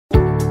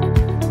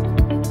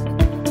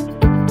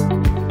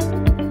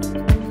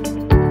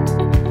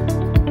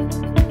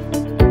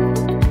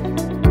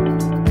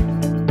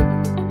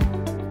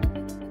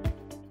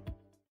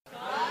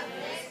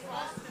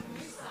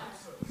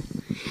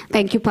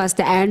Thank you,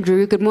 Pastor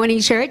Andrew. Good morning,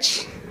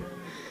 church.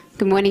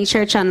 Good morning,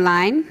 church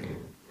online.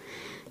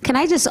 Can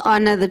I just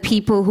honor the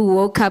people who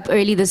woke up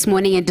early this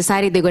morning and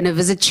decided they're going to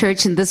visit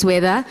church in this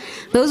weather?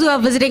 Those who are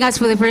visiting us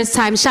for the first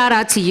time, shout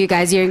out to you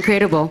guys. You're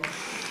incredible.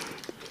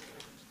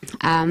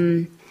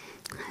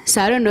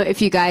 So I don't know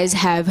if you guys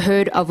have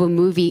heard of a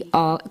movie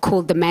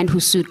called The Man Who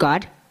Sued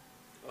God.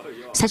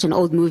 Such an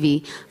old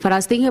movie, but I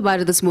was thinking about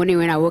it this morning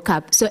when I woke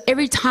up. So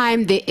every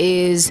time there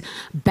is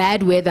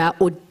bad weather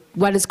or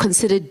what is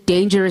considered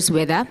dangerous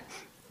weather,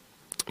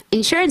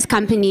 insurance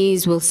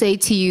companies will say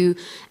to you,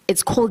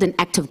 it's called an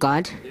act of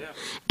God,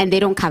 and they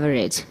don't cover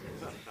it,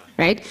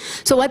 right?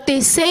 So what they're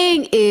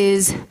saying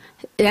is,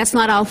 that's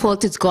not our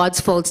fault, it's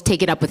God's fault,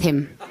 take it up with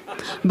him.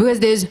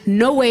 Because there's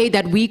no way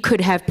that we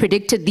could have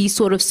predicted these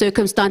sort of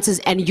circumstances,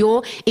 and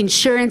your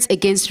insurance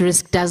against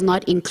risk does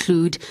not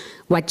include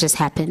what just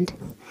happened.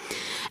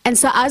 And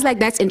so I was like,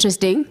 that's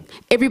interesting.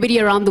 Everybody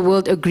around the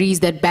world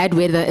agrees that bad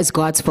weather is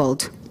God's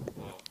fault.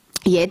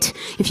 Yet,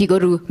 if you go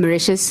to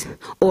Mauritius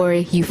or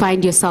you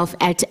find yourself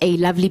at a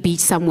lovely beach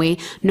somewhere,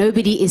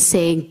 nobody is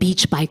saying,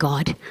 beach by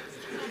God.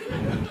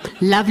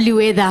 Lovely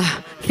weather,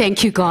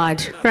 thank you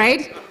God,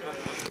 right?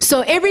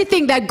 So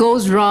everything that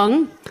goes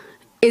wrong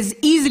is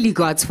easily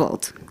God's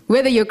fault.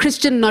 Whether you're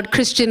Christian, not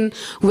Christian,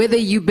 whether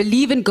you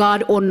believe in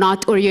God or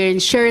not, or your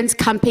insurance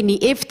company,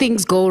 if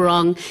things go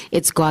wrong,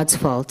 it's God's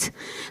fault.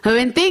 But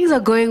when things are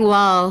going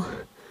well,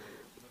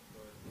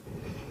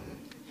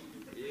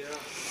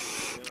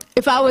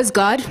 if I was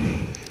God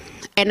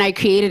and I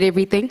created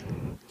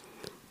everything,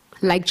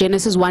 like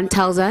Genesis 1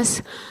 tells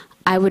us,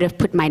 I would have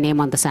put my name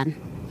on the sun.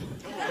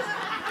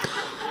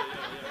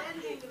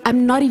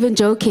 I'm not even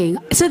joking.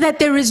 So that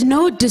there is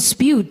no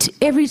dispute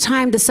every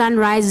time the sun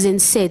rises and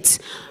sets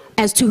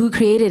as to who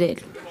created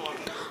it.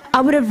 I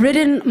would have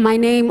written my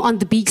name on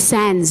the beach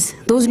sands,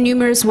 those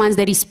numerous ones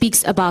that he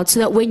speaks about, so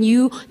that when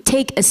you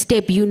take a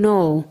step, you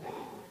know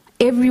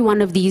every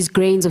one of these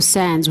grains of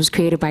sands was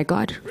created by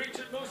God.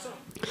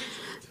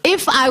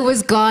 If I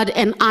was God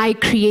and I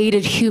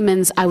created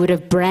humans, I would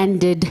have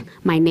branded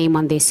my name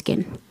on their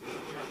skin.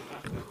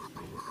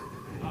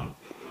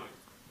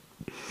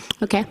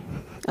 Okay.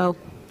 Oh,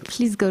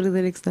 please go to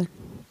the next one.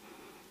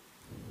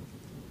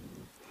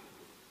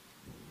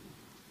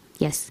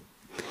 Yes.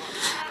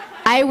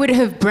 I would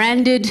have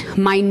branded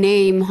my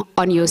name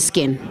on your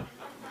skin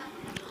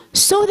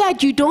so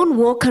that you don't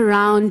walk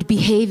around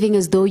behaving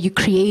as though you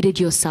created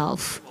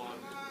yourself,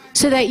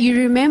 so that you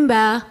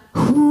remember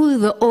who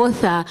the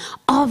author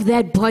of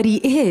that body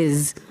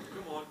is,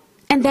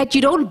 and that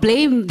you don't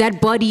blame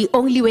that body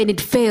only when it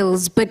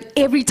fails, but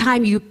every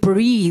time you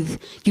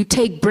breathe, you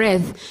take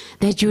breath,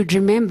 that you would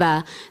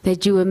remember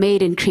that you were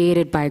made and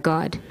created by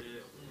God.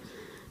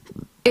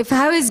 If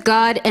I was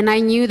God and I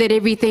knew that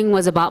everything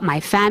was about my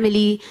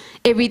family,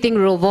 everything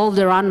revolved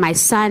around my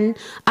son,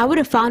 I would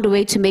have found a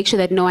way to make sure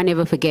that no one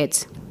ever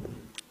forgets.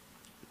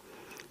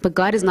 But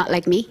God is not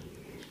like me,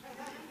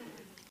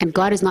 and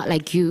God is not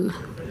like you.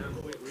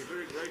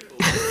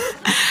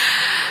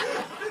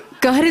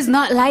 God is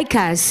not like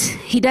us.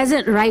 He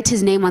doesn't write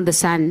his name on the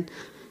sun.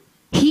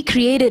 He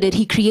created it.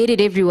 He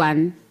created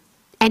everyone.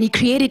 And he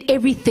created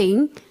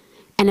everything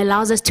and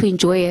allows us to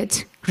enjoy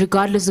it,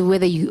 regardless of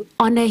whether you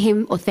honor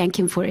him or thank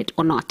him for it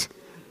or not.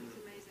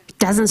 It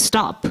doesn't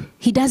stop.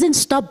 He doesn't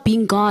stop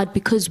being God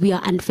because we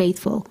are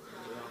unfaithful.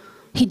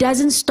 He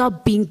doesn't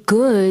stop being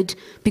good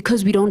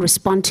because we don't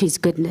respond to his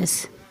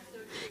goodness.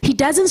 He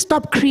doesn't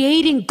stop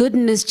creating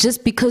goodness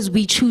just because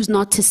we choose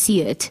not to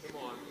see it.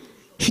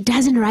 He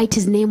doesn't write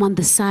his name on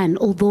the sun,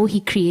 although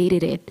he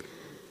created it.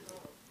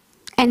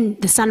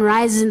 And the sun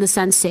rises and the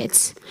sun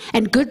sets.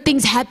 And good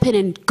things happen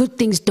and good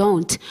things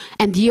don't.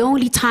 And the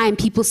only time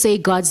people say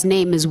God's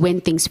name is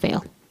when things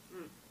fail.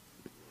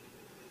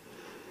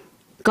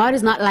 God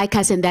is not like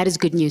us, and that is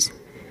good news.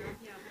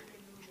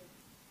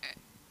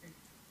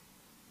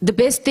 The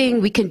best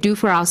thing we can do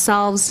for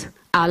ourselves,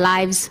 our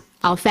lives,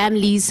 our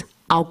families,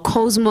 our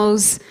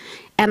cosmos,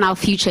 and our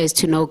future is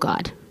to know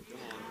God.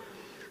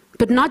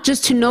 But not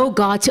just to know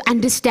God, to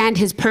understand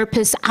his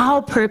purpose,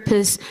 our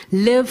purpose,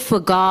 live for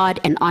God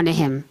and honor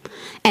him.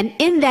 And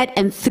in that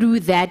and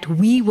through that,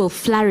 we will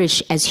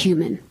flourish as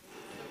human.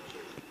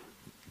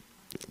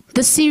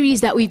 The series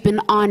that we've been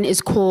on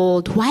is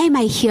called, Why Am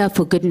I Here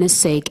for Goodness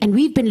Sake? And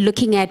we've been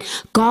looking at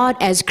God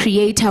as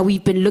creator.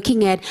 We've been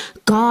looking at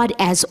God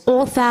as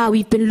author.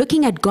 We've been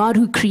looking at God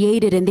who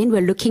created, and then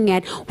we're looking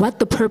at what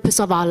the purpose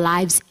of our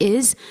lives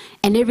is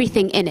and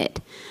everything in it.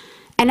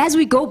 And as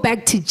we go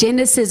back to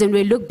Genesis and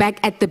we look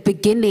back at the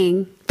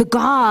beginning, the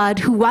God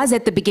who was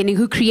at the beginning,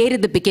 who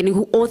created the beginning,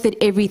 who authored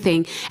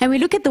everything, and we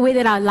look at the way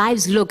that our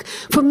lives look,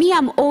 for me,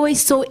 I'm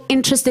always so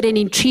interested and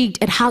intrigued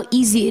at how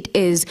easy it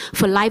is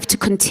for life to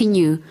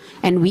continue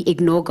and we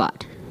ignore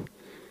God.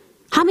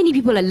 How many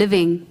people are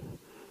living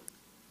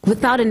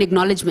without an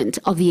acknowledgement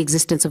of the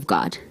existence of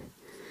God?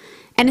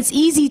 And it's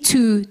easy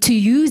to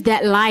use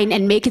that line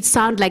and make it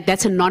sound like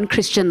that's a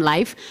non-Christian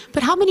life.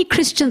 But how many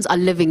Christians are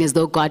living as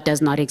though God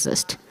does not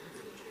exist?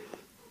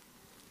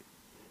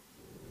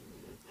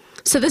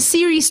 So the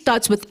series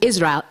starts with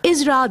Israel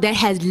that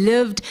has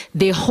lived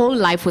their whole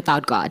life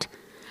without God,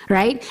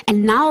 right?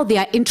 And now they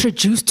are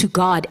introduced to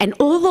God. And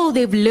although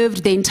they've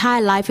lived their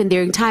entire life and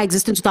their entire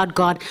existence without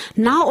God,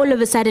 now all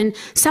of a sudden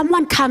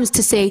someone comes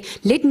to say,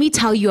 let me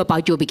tell you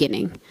about your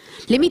beginning.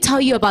 Let me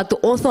tell you about the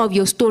author of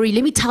your story.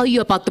 Let me tell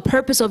you about the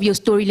purpose of your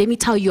story. Let me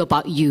tell you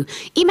about you.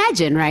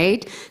 Imagine,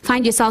 right?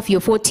 Find yourself, you're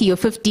 40, you're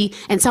 50,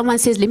 and someone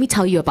says, let me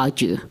tell you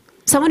about you.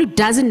 Someone who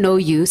doesn't know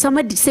you,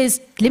 someone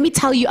says, let me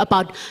tell you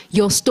about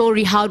your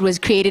story, how it was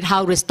created,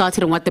 how it was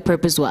started, and what the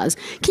purpose was.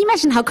 Can you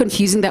imagine how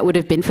confusing that would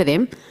have been for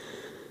them?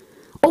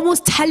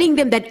 Almost telling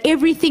them that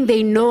everything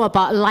they know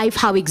about life,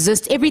 how it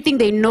exists, everything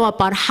they know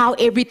about how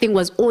everything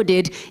was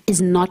ordered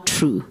is not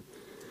true.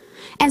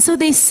 And so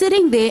they're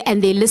sitting there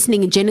and they're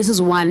listening in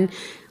Genesis 1.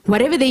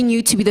 Whatever they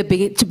knew to be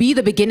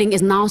the beginning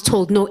is now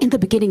told, no, in the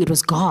beginning it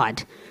was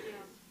God.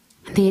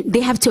 They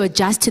have to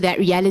adjust to that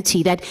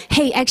reality that,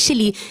 hey,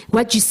 actually,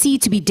 what you see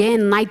to be day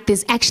and night,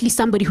 there's actually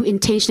somebody who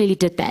intentionally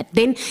did that.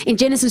 Then in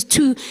Genesis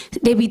 2,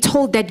 they be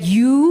told that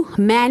you,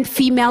 man,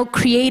 female,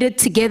 created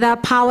together,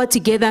 power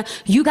together.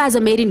 You guys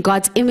are made in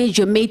God's image.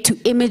 You're made to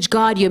image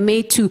God. You're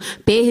made to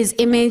bear his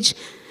image.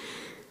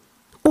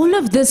 All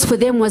of this for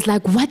them was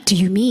like, what do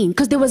you mean?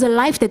 Because there was a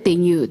life that they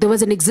knew. There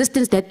was an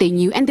existence that they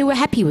knew, and they were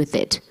happy with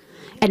it.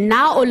 And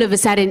now all of a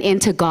sudden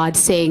enter God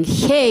saying,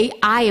 hey,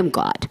 I am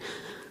God.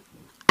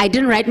 I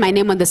didn't write my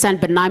name on the sun,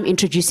 but now I'm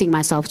introducing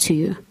myself to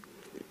you.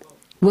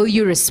 Will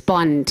you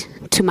respond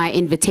to my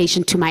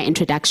invitation, to my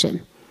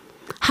introduction?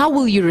 How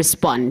will you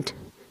respond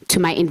to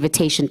my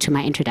invitation, to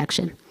my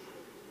introduction?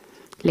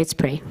 Let's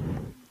pray.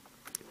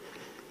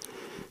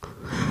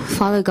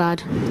 Father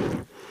God,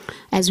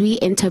 as we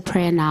enter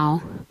prayer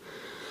now,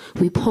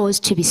 we pause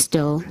to be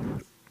still,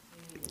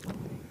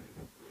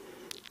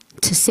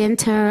 to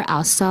center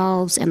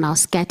ourselves and our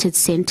scattered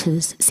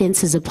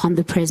senses upon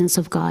the presence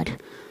of God.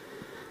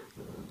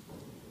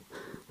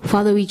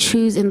 Father, we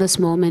choose in this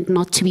moment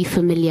not to be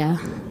familiar.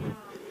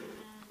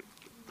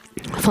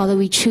 Father,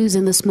 we choose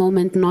in this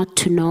moment not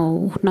to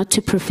know, not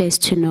to profess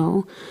to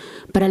know,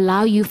 but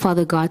allow you,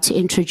 Father God, to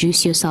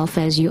introduce yourself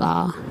as you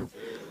are.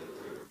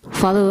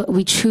 Father,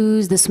 we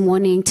choose this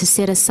morning to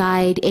set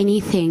aside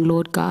anything,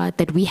 Lord God,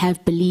 that we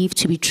have believed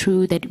to be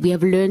true, that we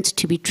have learned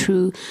to be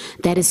true,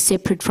 that is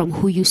separate from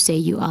who you say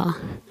you are.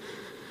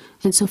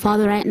 And so,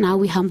 Father, right now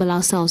we humble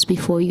ourselves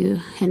before you,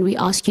 and we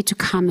ask you to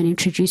come and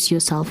introduce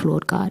yourself,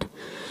 Lord God.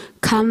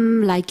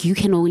 Come like you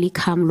can only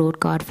come, Lord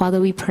God. Father,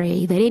 we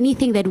pray that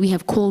anything that we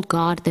have called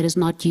God that is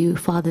not you,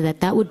 Father,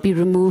 that would be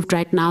removed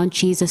right now in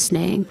Jesus'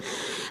 name.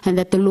 And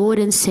that the Lord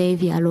and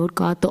Savior, Lord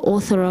God, the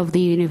author of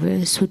the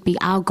universe, would be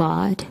our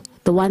God,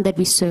 the one that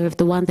we serve,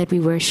 the one that we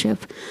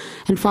worship.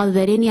 And Father,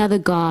 that any other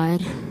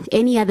God,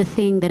 any other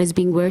thing that is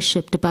being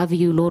worshipped above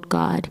you, Lord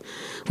God,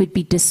 would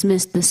be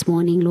dismissed this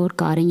morning, Lord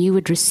God, and you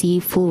would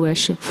receive full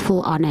worship,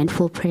 full honor, and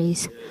full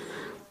praise.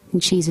 In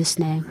Jesus'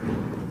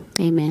 name,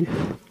 amen.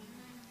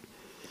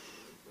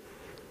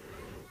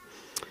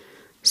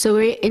 So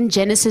we're in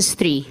Genesis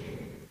 3.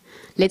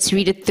 Let's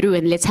read it through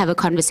and let's have a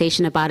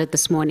conversation about it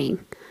this morning.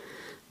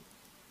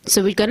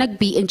 So we're going to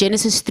be in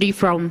Genesis 3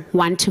 from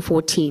 1 to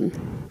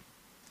 14.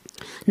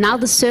 Now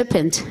the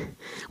serpent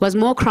was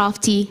more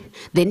crafty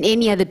than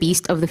any other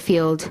beast of the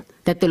field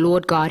that the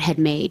Lord God had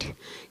made.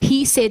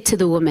 He said to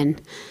the woman,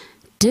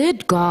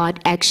 "Did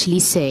God actually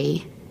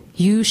say,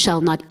 'You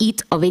shall not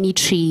eat of any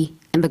tree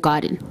in the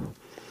garden'?"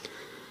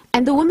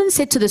 And the woman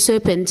said to the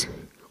serpent,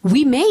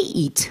 "We may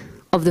eat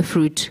of the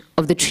fruit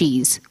of the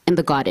trees in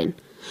the garden.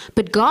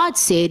 But God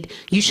said,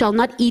 'You shall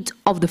not eat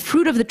of the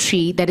fruit of the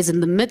tree that is in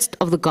the midst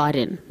of the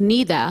garden,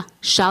 neither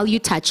shall you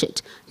touch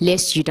it,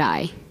 lest you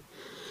die.'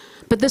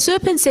 But the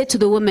serpent said to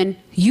the woman,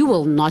 'You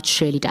will not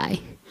surely die.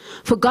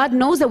 For God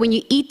knows that when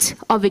you eat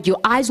of it, your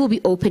eyes will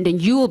be opened,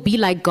 and you will be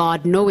like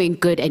God, knowing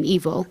good and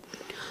evil.'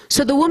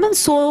 So the woman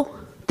saw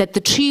that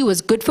the tree was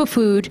good for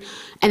food,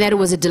 and that it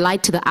was a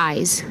delight to the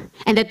eyes,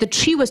 and that the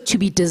tree was to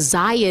be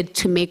desired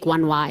to make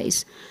one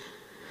wise.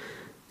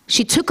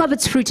 She took of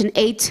its fruit and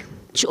ate.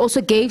 She also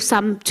gave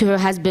some to her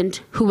husband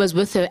who was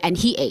with her, and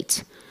he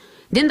ate.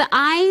 Then the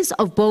eyes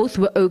of both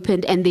were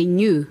opened, and they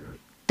knew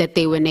that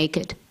they were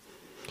naked.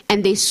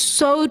 And they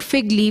sewed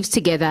fig leaves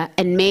together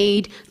and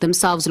made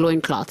themselves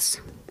loincloths.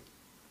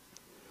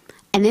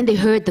 And then they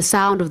heard the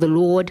sound of the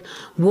Lord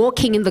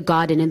walking in the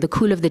garden in the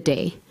cool of the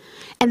day.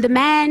 And the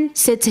man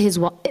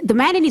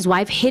and his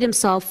wife hid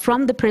himself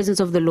from the presence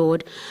of the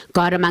Lord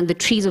God among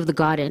the trees of the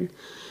garden.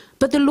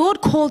 But the Lord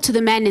called to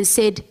the man and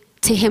said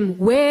to him,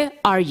 "Where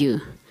are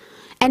you?"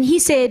 And he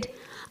said,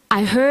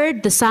 "I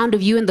heard the sound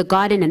of you in the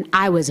garden, and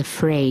I was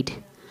afraid,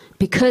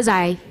 because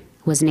I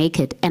was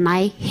naked, and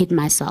I hid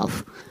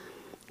myself."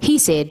 He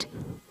said,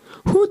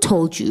 "Who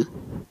told you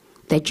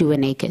that you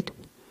were naked?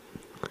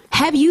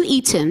 Have you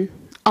eaten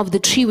of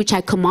the tree which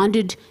I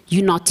commanded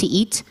you not to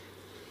eat?"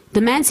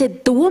 The man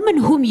said, "The woman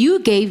whom you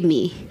gave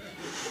me,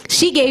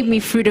 she gave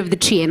me fruit of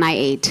the tree, and I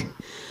ate."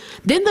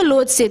 Then the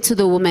Lord said to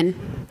the woman,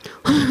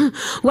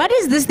 "What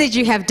is this that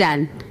you have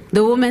done?"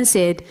 The woman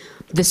said,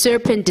 "The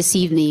serpent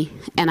deceived me,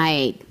 and I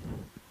ate."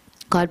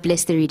 God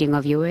bless the reading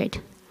of your word.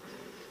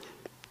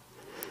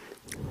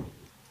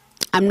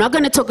 I'm not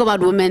going to talk about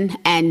women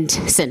and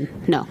sin.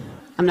 No,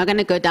 I'm not going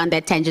to go down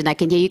that tangent. I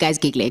can hear you guys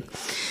giggling.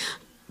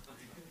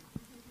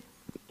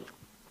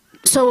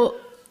 So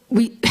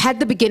we had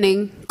the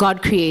beginning,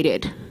 God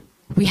created.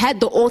 We had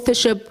the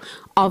authorship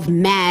of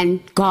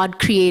man. God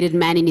created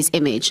man in his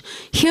image.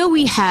 Here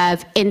we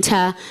have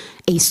enter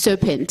a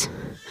serpent.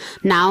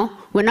 Now,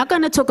 we're not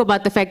going to talk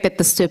about the fact that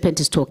the serpent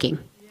is talking,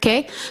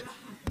 okay?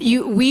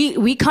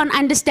 We can't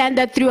understand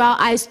that through our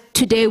eyes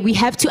today. We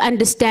have to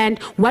understand,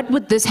 what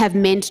would this have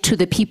meant to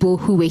the people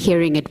who were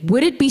hearing it?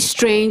 Would it be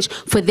strange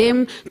for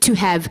them to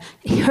have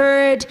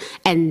heard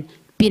and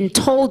been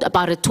told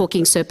about a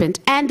talking serpent?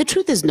 And the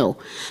truth is no,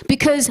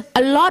 because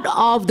a lot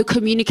of the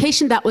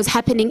communication that was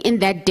happening in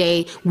that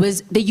day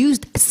was they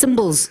used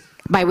symbols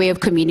by way of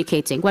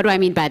communicating. What do I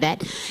mean by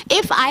that?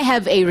 If I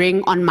have a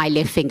ring on my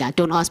left finger,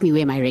 don't ask me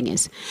where my ring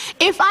is.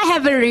 If I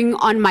have a ring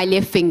on my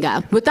left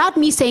finger, without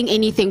me saying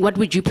anything, what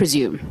would you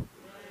presume?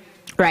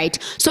 Right?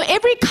 So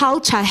every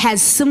culture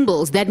has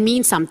symbols that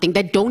mean something,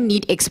 that don't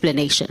need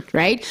explanation,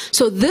 right?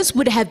 So this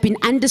would have been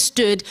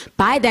understood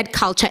by that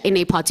culture in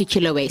a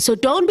particular way. So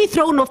don't be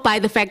thrown off by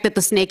the fact that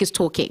the snake is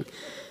talking,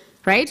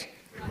 right?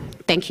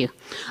 Thank you.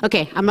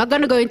 Okay, I'm not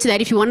going to go into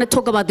that. If you want to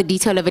talk about the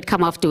detail of it,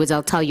 come afterwards.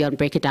 I'll tell you and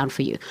break it down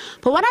for you.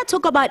 But what I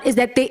talk about is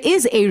that there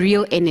is a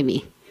real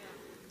enemy,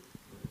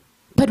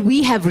 but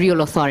we have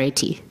real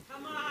authority.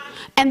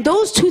 And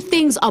those two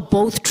things are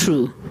both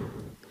true.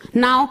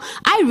 Now,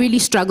 I really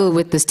struggle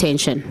with this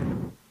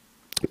tension.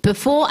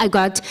 Before I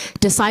got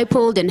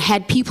discipled and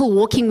had people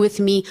walking with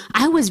me,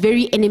 I was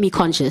very enemy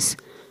conscious.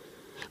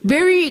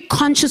 Very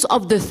conscious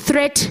of the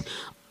threat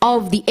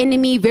of the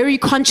enemy, very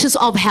conscious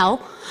of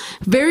hell,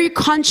 very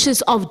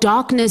conscious of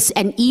darkness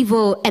and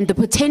evil and the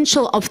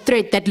potential of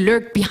threat that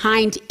lurked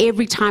behind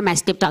every time I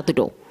stepped out the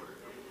door.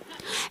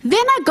 Then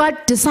I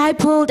got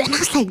discipled and I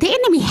was like, the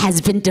enemy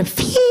has been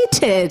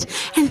defeated.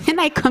 And then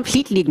I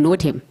completely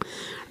ignored him.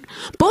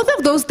 Both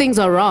of those things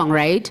are wrong,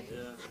 right?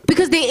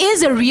 Because there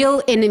is a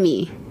real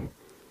enemy,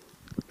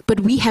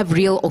 but we have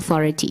real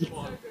authority.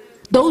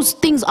 Those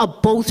things are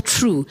both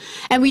true.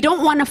 And we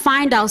don't want to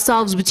find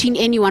ourselves between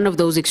any one of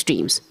those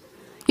extremes.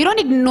 You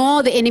don't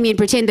ignore the enemy and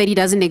pretend that he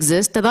doesn't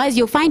exist. Otherwise,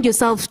 you'll find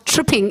yourself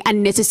tripping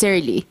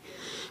unnecessarily.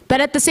 But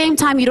at the same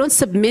time, you don't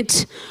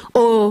submit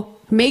or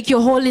make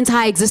your whole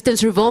entire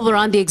existence revolve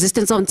around the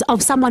existence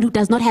of someone who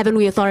does not have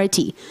any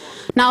authority.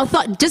 Now,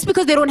 just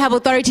because they don't have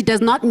authority does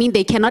not mean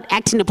they cannot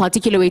act in a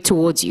particular way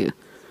towards you.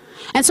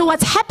 And so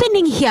what's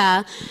happening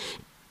here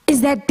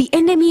is that the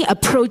enemy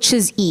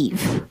approaches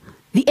Eve.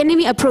 The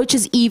enemy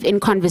approaches Eve in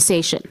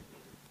conversation.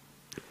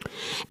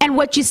 And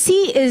what you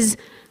see is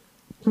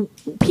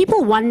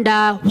people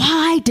wonder,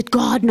 why did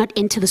God not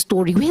enter the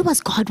story? Where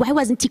was God? Why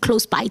wasn't he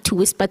close by to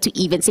whisper to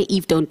Eve and say,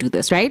 Eve, don't do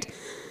this, right?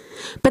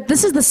 But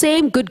this is the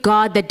same good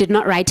God that did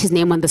not write his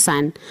name on the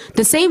sun.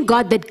 The same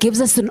God that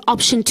gives us an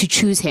option to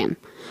choose him.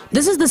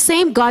 This is the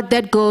same God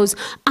that goes,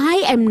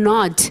 I am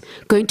not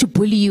going to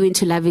bully you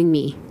into loving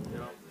me.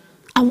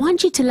 I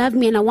want you to love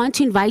me and I want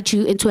to invite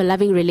you into a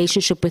loving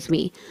relationship with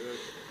me.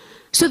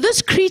 So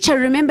this creature,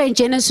 remember in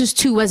Genesis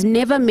 2, was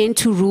never meant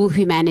to rule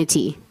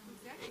humanity.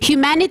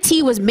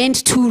 Humanity was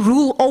meant to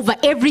rule over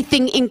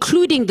everything,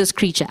 including this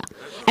creature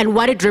and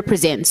what it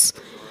represents.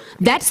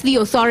 That's the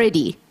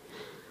authority.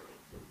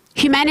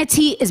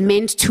 Humanity is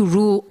meant to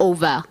rule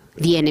over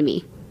the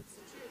enemy.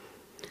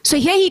 So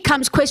here he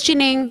comes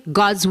questioning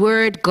God's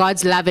word,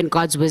 God's love, and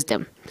God's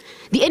wisdom.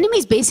 The enemy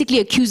is basically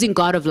accusing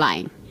God of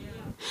lying.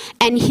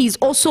 And he's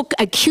also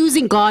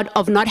accusing God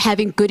of not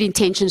having good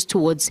intentions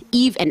towards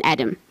Eve and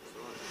Adam.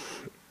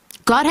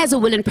 God has a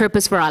will and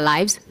purpose for our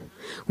lives.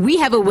 We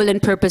have a will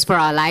and purpose for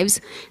our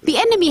lives. The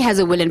enemy has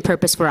a will and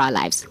purpose for our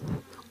lives.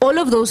 All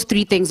of those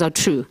three things are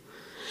true.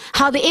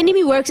 How the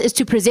enemy works is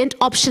to present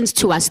options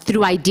to us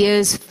through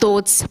ideas,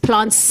 thoughts,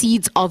 plant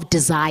seeds of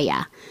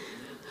desire.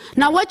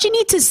 Now what you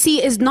need to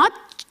see is not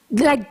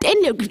like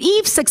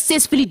Eve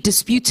successfully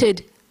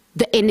disputed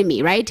the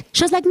enemy, right?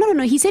 She was like,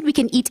 no, he said we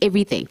can eat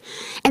everything.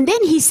 And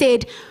then he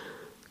said,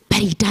 but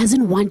he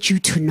doesn't want you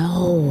to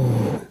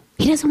know.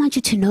 He doesn't want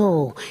you to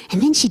know.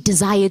 And then she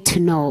desired to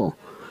know.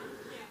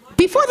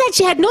 Before that,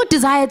 she had no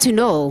desire to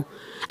know.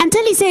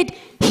 Until he said,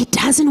 he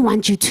doesn't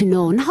want you to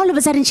know. Now all of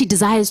a sudden she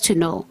desires to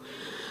know.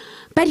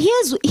 But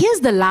here's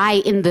the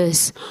lie in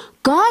this.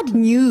 God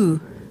knew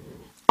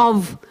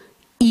of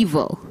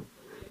evil,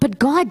 but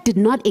God did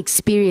not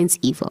experience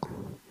evil.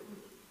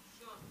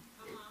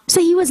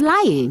 So he was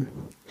lying.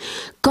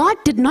 God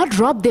did not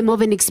rob them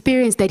of an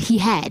experience that he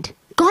had.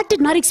 God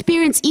did not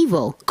experience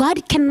evil.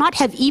 God cannot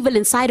have evil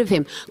inside of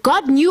him.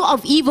 God knew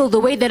of evil the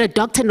way that a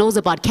doctor knows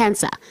about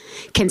cancer.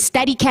 Can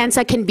study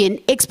cancer, can be an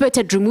expert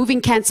at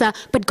removing cancer,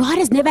 but God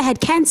has never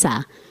had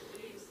cancer.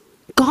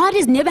 God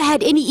has never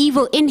had any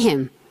evil in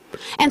him.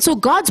 And so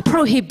God's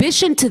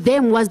prohibition to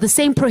them was the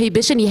same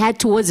prohibition he had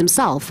towards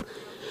himself.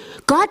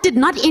 God did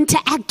not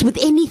interact with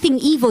anything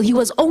evil. He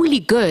was only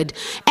good.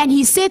 And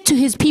he said to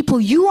his people,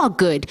 you are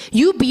good.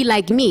 You be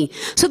like me.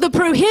 So the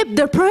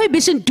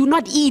prohibition, do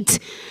not eat,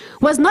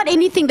 was not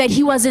anything that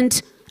he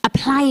wasn't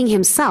applying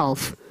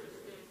himself.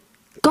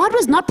 God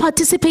was not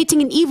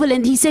participating in evil,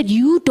 and he said,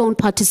 you don't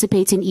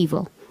participate in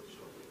evil.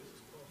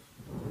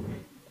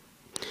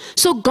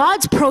 So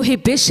God's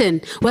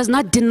prohibition was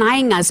not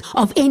denying us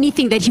of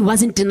anything that he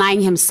wasn't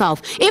denying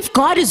himself. If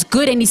God is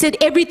good and he said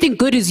everything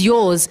good is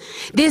yours,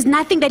 there's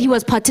nothing that he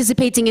was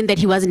participating in that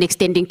he wasn't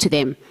extending to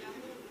them.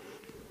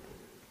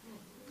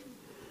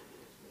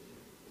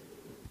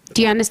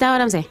 Do you understand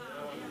what I'm saying?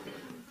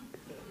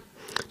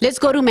 Let's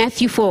go to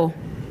Matthew 4.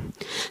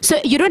 So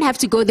you don't have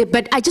to go there,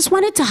 but I just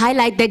wanted to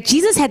highlight that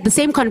Jesus had the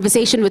same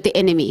conversation with the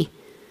enemy.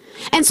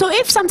 And so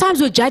if sometimes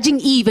we're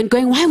judging Eve and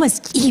going, why was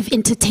Eve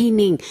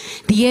entertaining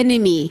the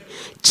enemy?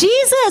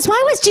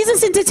 Why was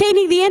Jesus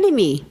entertaining the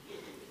enemy?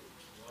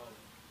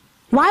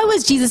 Why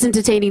was Jesus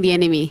entertaining the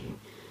enemy?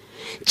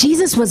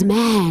 Jesus was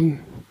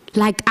man,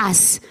 like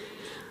us.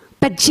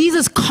 But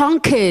Jesus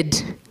conquered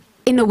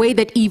in a way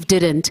that Eve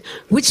didn't,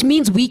 which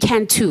means we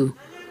can too.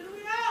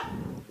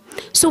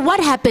 So what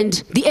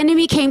happened? The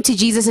enemy came to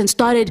Jesus and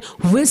started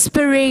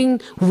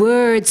whispering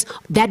words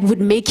that would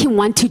make him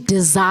want to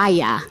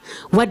desire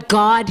what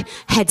God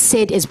had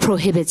said is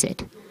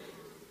prohibited,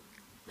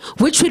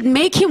 which would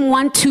make him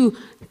want to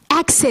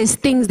access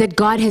things that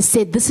God has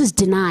said this is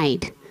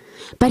denied.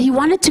 But he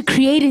wanted to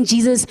create in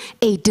Jesus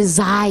a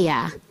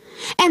desire.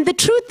 And the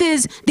truth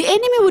is, the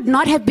enemy would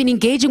not have been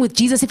engaging with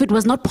Jesus if it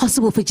was not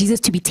possible for Jesus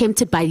to be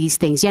tempted by these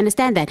things. You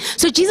understand that?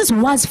 So Jesus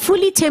was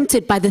fully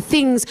tempted by the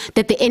things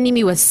that the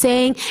enemy was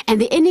saying, and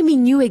the enemy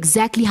knew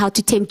exactly how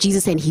to tempt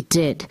Jesus, and he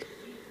did.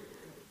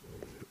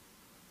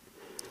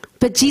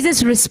 But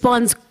Jesus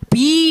responds,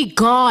 "Be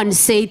gone,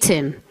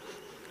 Satan,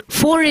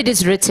 for it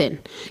is written,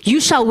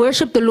 you shall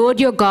worship the Lord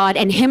your God,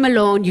 and him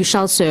alone you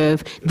shall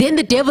serve." Then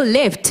the devil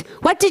left.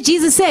 What did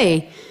Jesus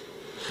say?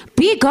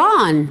 Be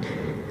gone.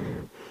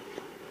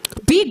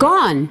 Be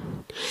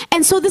gone.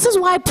 And so this is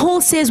why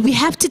Paul says we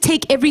have to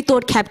take every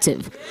thought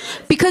captive.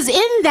 Because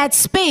in that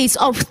space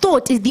of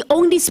thought is the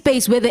only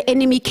space where the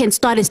enemy can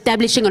start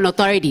establishing an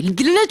authority.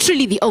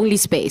 Literally the only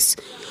space.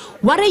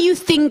 What are you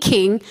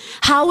thinking?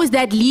 How is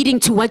that leading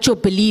to what you're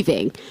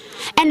believing?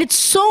 And it's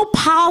so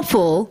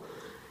powerful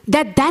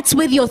that that's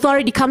where the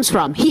authority comes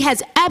from. He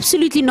has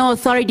absolutely no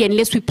authority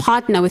unless we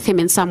partner with him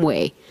in some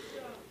way.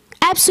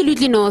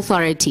 Absolutely no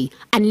authority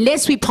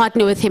unless we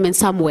partner with him in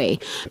some way.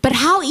 But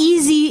how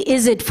easy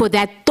is it for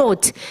that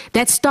thought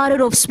that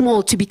started off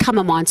small to become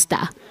a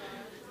monster?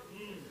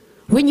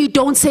 When you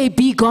don't say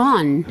be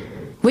gone,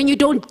 when you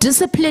don't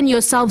discipline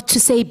yourself to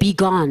say be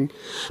gone.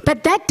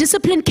 But that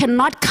discipline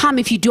cannot come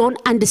if you don't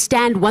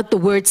understand what the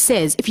word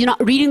says. If you're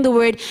not reading the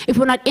word, if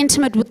we're not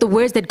intimate with the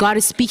words that God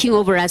is speaking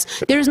over us,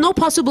 there is no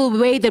possible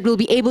way that we'll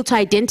be able to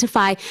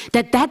identify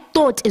that that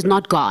thought is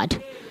not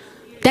God.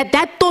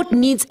 That thought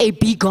needs a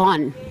be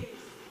gone.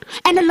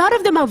 And a lot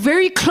of them are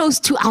very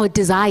close to our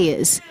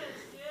desires.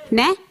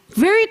 Nah?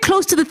 Very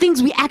close to the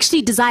things we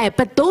actually desire.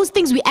 But those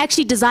things we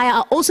actually desire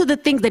are also the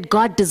things that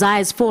God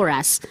desires for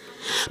us.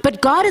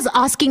 But God is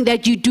asking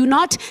that you do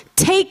not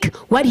take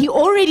what he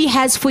already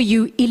has for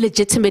you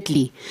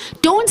illegitimately.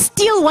 Don't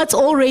steal what's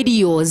already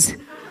yours.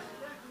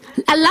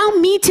 Allow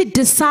me to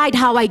decide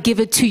how I give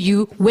it to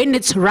you, when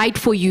it's right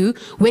for you,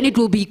 when it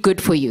will be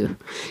good for you.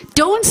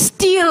 Don't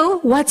steal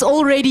what's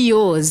already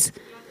yours.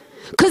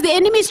 Because the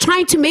enemy is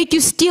trying to make you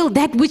steal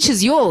that which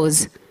is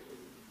yours.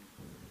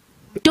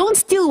 Don't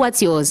steal what's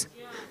yours.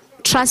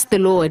 Trust the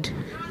Lord.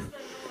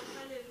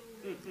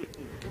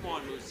 Come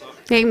on, Musa.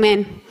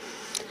 Amen.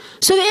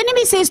 So the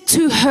enemy says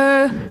to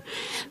her,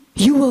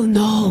 you will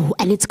know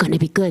and it's going to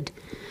be good.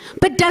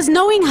 But does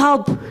knowing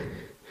help?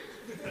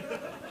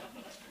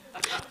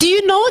 Do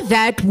you know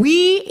that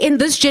we in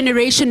this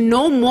generation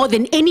know more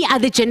than any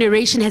other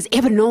generation has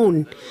ever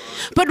known?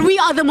 But we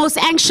are the most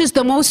anxious,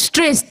 the most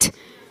stressed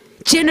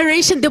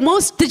generation,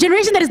 the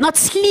generation that is not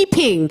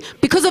sleeping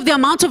because of the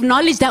amount of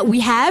knowledge that we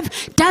have.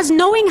 Does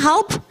knowing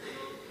help?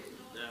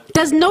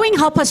 Does knowing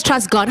help us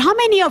trust God? How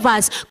many of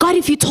us, God,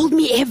 if you told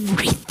me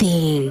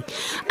everything,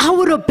 I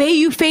would obey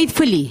you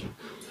faithfully?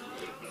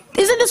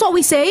 Isn't this what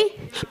we say?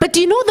 But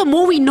do you know the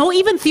more we know,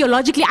 even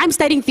theologically, I'm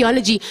studying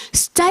theology.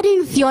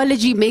 Studying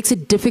theology makes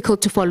it difficult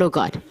to follow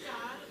God.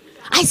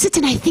 I sit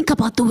and I think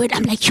about the word.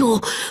 I'm like, yo,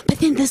 but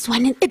then this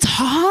one, it's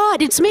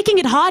hard. It's making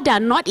it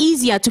harder, not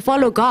easier to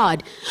follow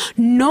God.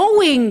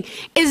 Knowing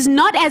is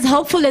not as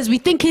helpful as we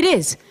think it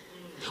is.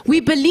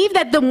 We believe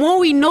that the more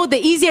we know, the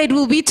easier it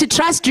will be to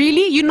trust,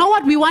 really. You know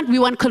what we want? We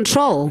want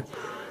control.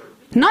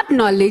 Not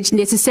knowledge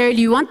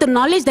necessarily. We want the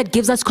knowledge that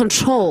gives us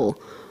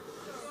control.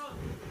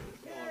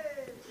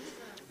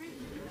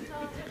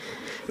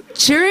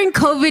 During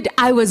COVID,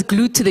 I was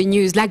glued to the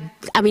news.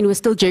 We're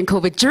still during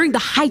COVID. During the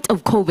height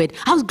of COVID,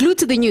 I was glued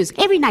to the news.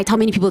 Every night, how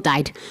many people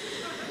died?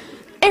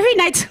 Every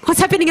night, what's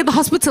happening in the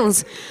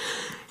hospitals?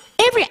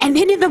 And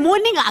then in the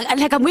morning,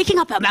 I'm waking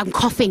up, I'm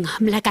coughing.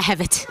 I'm like, I have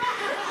it.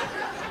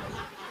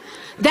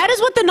 That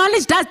is what the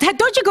knowledge does.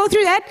 Don't you go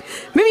through that?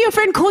 Maybe your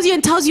friend calls you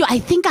and tells you, I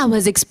think I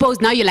was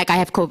exposed. Now you're like, I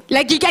have COVID.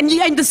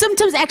 And the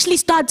symptoms actually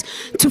start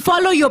to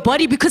follow your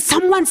body because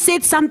someone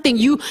said something.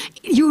 You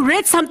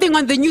read something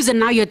on the news and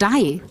now you're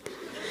dying.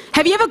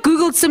 Have you ever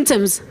Googled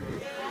symptoms?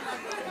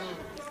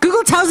 Google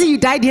Bible tells you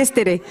died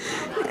yesterday.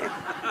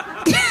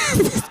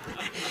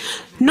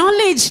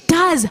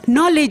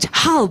 Knowledge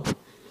help?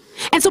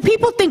 And so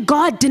people think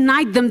God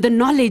denied them the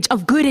knowledge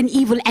of good and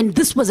evil, and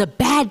this was a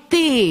bad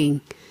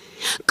thing.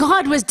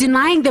 God was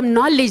denying them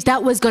knowledge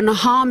that was going to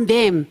harm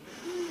them.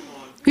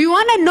 We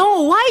want to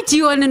know. Why do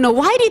you want to know?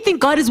 Why do you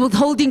think God is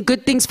withholding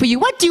good things for you?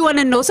 What do you want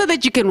to know so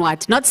that you can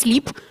what? Not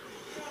sleep?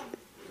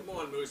 Come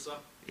on, Musa.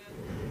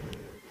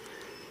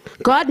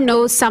 God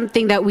knows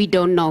something that we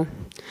don't know.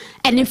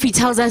 And if he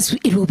tells us,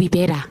 it will be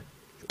better.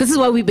 This is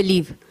what we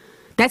believe.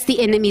 That's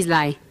the enemy's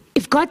lie.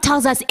 If God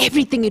tells us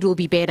everything, it will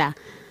be better.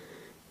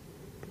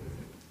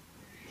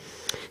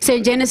 So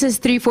in Genesis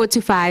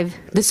 3:4-5,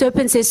 the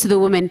serpent says to the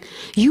woman,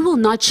 "You will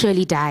not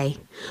surely die.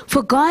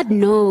 For God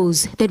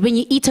knows that when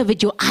you eat of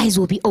it, your eyes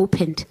will be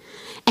opened,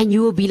 and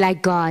you will be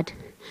like God."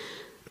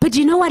 But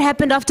you know what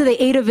happened after they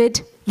ate of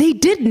it? They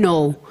did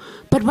know.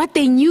 But what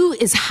they knew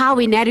is how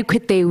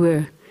inadequate they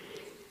were.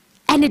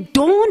 And it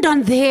dawned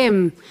on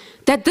them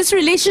that this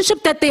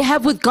relationship that they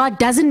have with God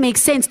doesn't make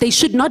sense. They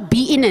should not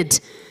be in it.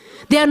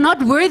 They are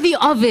not worthy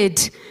of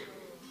it.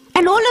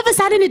 And all of a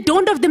sudden it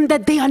dawned on them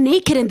that they are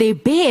naked and they're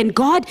bare. And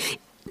God,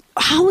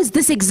 how is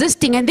this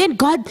existing? And then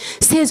God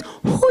says,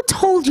 who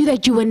told you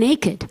that you were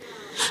naked?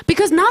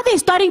 Because now they're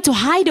starting to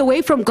hide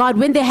away from God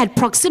when they had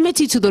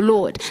proximity to the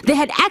Lord. They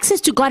had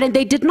access to God, and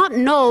they did not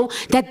know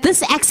that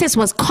this access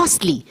was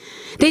costly.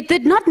 They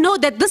did not know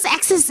that this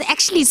access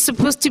actually is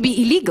supposed to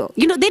be illegal.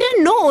 You know, they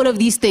didn't know all of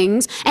these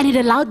things, and it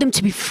allowed them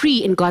to be free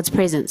in God's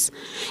presence.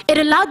 It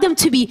allowed them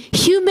to be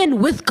human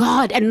with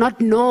God and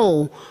not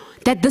know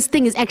that this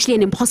thing is actually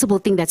an impossible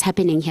thing that's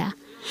happening here.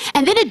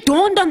 And then it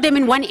dawned on them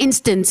in one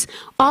instance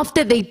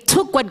after they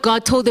took what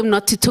God told them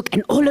not to take,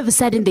 and all of a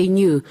sudden they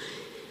knew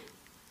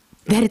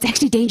that it's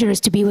actually dangerous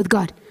to be with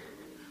God.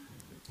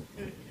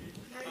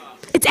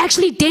 It's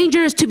actually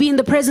dangerous to be in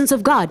the presence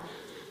of God.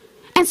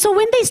 And so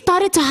when they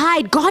started to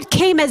hide, God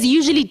came as he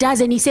usually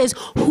does, and he says,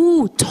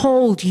 who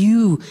told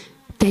you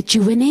that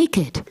you were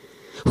naked?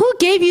 Who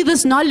gave you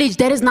this knowledge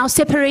that is now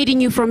separating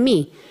you from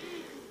me?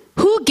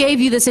 Who gave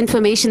you this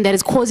information that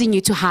is causing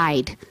you to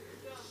hide?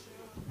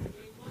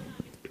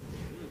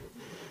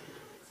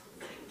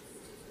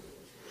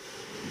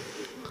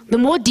 The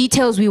more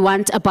details we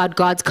want about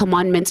God's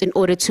commandments in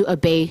order to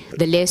obey,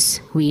 the less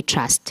we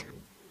trust.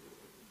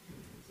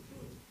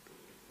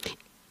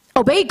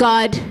 Obey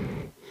God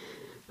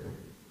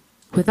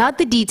without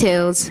the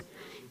details.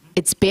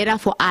 It's better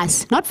for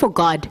us, not for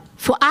God,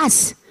 for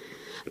us.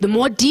 The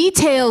more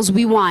details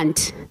we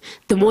want,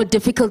 the more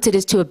difficult it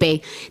is to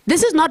obey.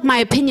 This is not my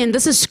opinion,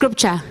 this is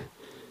scripture.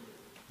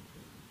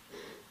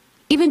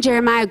 Even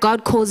Jeremiah,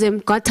 God tells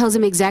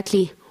him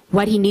exactly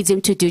what he needs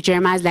him to do.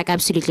 Jeremiah's like,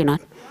 absolutely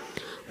not.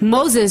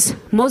 Moses,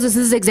 this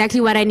is exactly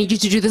what I need you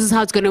to do. This is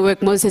how it's going to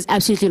work. Moses says,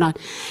 absolutely not.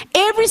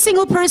 Every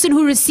single person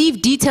who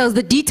received details,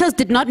 the details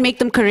did not make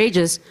them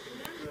courageous.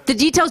 The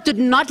details did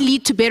not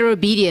lead to better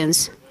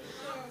obedience.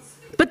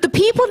 But the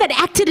people that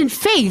acted in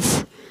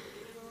faith,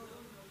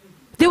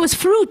 there was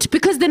fruit,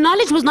 because the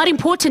knowledge was not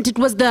important. It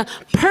was the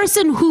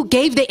person who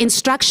gave the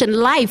instruction.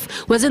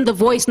 Life was in the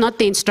voice, not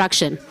the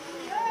instruction.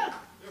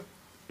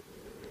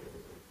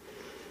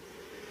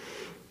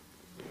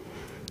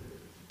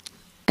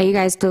 Are you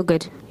guys still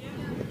good?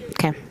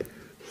 Okay.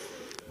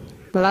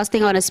 The last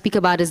thing I want to speak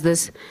about is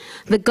this.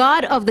 The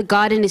God of the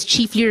garden is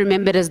chiefly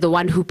remembered as the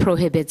one who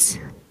prohibits.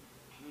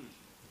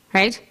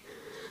 Right?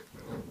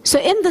 So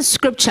in the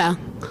scripture,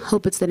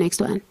 hope it's the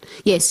next one.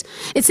 Yes.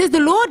 It says,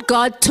 the Lord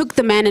God took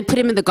the man and put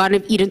him in the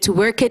Garden of Eden to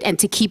work it and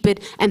to keep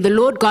it. And the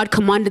Lord God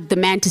commanded the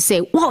man to say,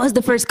 what was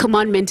the first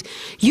commandment?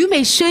 You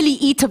may surely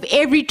eat of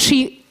every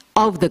tree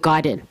of the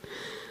garden.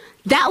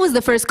 That was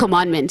the first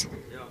commandment.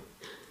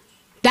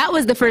 That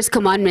was the first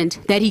commandment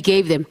that he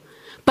gave them.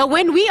 But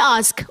when we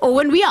ask, or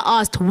when we are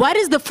asked, what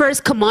is the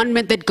first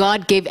commandment that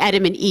God gave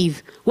Adam and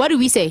Eve? What do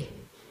we say?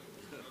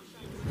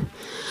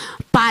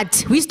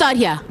 But, we start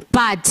here,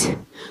 but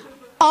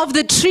of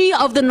the tree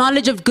of the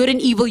knowledge of good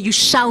and evil you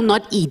shall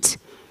not eat.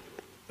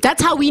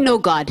 That's how we know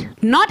God.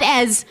 Not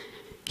as,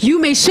 you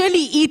may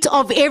surely eat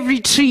of every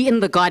tree in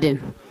the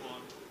garden.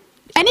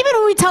 And even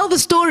when we tell the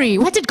story,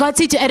 what did God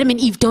say to Adam and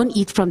Eve? Don't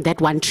eat from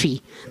that one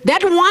tree.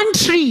 That one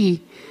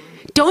tree.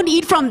 Don't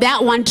eat from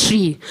that one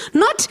tree.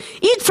 Not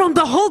eat from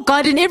the whole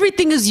garden.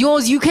 Everything is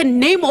yours. You can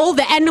name all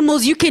the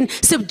animals. You can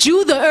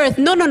subdue the earth.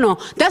 No, no, no.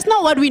 That's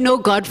not what we know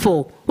God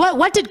for.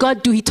 What did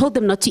God do? He told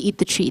them not to eat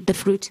the tree, the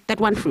fruit, that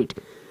one fruit.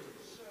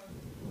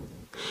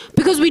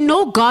 Because we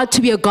know God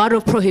to be a God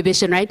of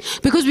prohibition, right?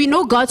 Because we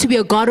know God to be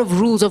a God of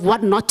rules of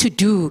what not to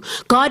do.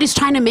 God is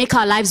trying to make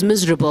our lives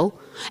miserable,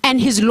 and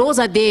his laws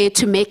are there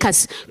to make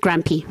us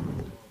grumpy.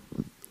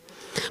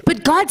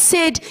 But God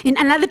said, in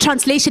another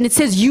translation, it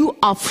says, you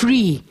are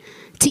free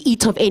to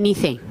eat of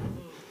anything.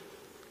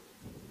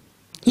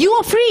 You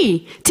are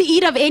free to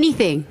eat of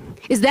anything.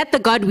 Is that the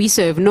God we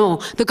serve? No.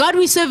 The God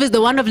we serve is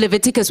the one of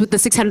Leviticus with the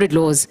 600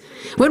 laws.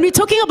 When we're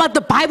talking about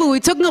the Bible, we're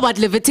talking about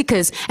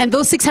Leviticus and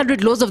those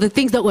 600 laws of the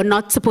things that we're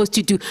not supposed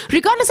to do.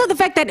 Regardless of the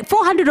fact that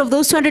 400 of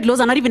those 200 laws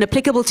are not even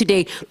applicable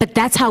today, but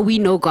that's how we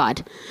know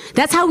God.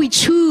 That's how we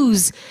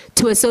choose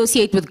to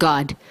associate with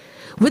God.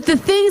 With the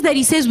things that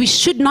he says we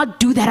should not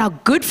do that are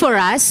good for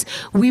us,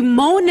 we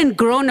moan and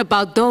groan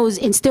about those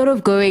instead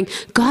of going,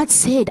 God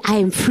said, I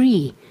am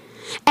free.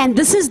 And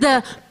this is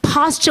the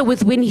posture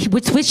with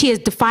which he has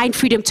defined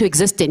freedom to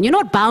exist in. You know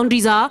what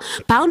boundaries are?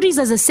 Boundaries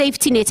are a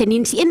safety net. And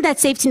in that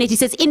safety net, he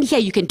says, in here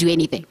you can do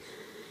anything.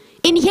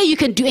 In here you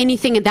can do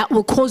anything and that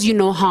will cause you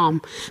no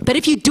harm. But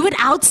if you do it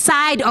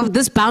outside of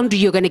this boundary,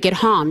 you're going to get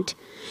harmed.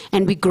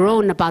 And we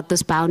groan about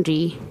this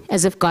boundary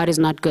as if God is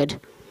not good.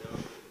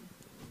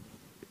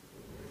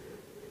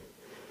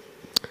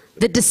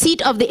 The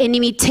deceit of the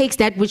enemy takes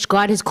that which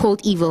God has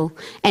called evil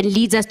and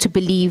leads us to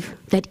believe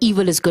that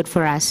evil is good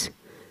for us.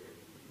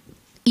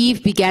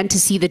 Eve began to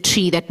see the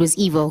tree that was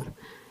evil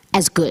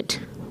as good.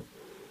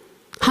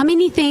 How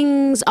many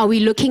things are we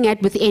looking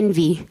at with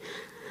envy?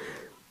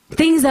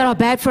 Things that are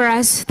bad for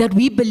us that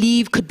we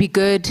believe could be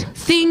good.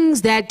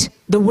 Things that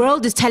the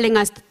world is telling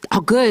us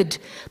are good,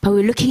 but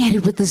we're looking at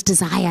it with this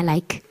desire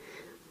like,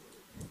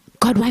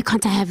 God, why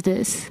can't I have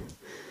this?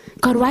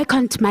 God, why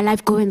can't my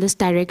life go in this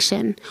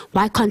direction?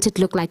 Why can't it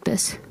look like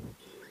this?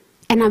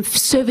 And I'm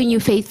serving you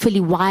faithfully.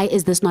 Why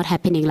is this not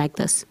happening like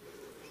this?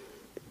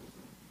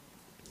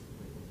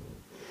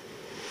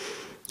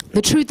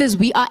 The truth is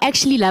we are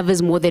actually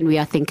lovers more than we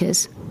are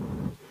thinkers.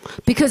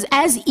 Because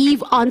as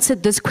Eve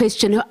answered this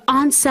question, her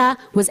answer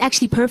was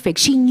actually perfect.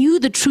 She knew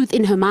the truth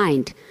in her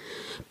mind.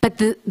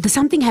 But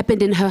something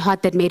happened in her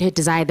heart that made her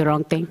desire the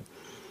wrong thing.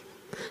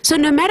 So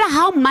no matter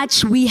how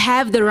much we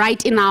have the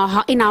right in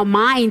our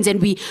minds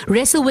and we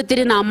wrestle with it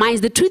in our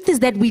minds, the truth is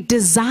that we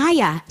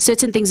desire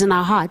certain things in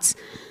our hearts.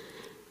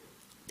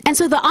 And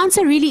so the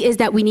answer really is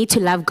that we need to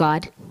love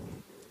God.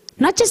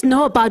 Not just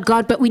know about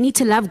God, but we need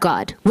to love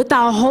God with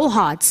our whole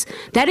hearts.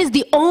 That is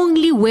the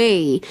only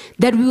way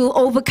that we will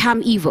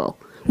overcome evil.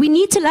 We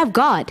need to love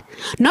God,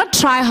 not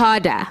try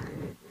harder,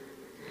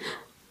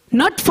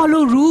 not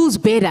follow rules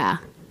better.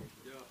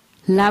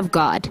 Love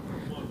God.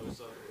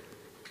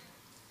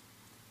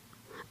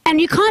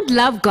 And you can't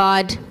love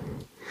God.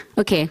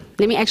 Okay,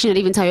 let me actually not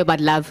even tell you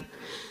about love.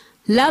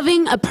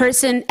 Loving a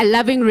person, a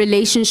loving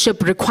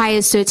relationship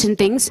requires certain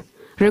things.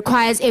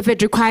 Requires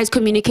effort, requires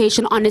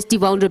communication, honesty,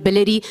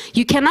 vulnerability.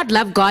 You cannot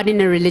love God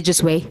in a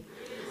religious way.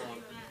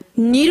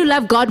 You need to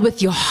love God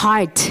with your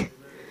heart.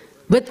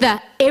 With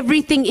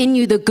everything in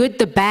you, the good,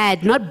 the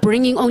bad, not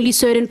bringing only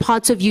certain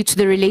parts of you to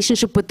the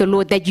relationship with the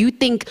Lord that you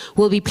think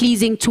will be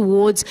pleasing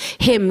towards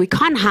Him. We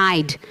can't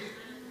hide.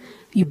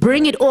 You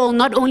bring it all,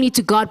 not only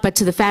to God, but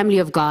to the family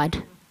of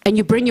God. And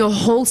you bring your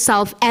whole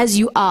self as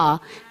you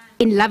are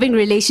in loving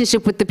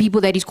relationship with the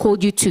people that He's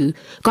called you to.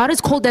 God has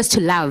called us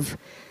to love.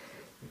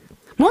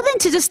 More than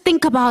to just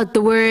think about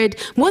the word,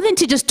 more than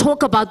to just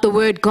talk about the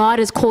word, God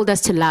has called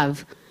us to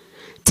love.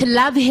 To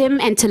love Him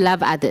and to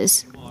love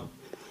others.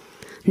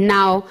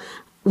 Now,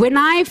 when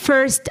I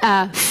first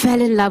fell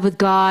in love with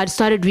God,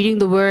 started reading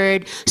the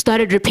word,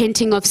 started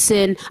repenting of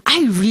sin,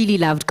 I really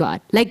loved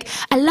God. Like,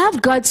 I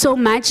loved God so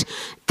much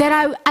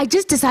that I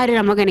just decided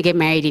I'm not going to get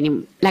married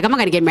anymore. Like, I'm not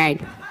going to get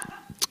married.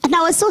 And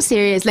I was so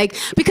serious, like,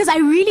 because I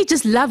really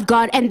just loved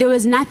God, and there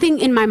was nothing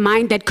in my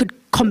mind that could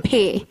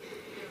compare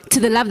to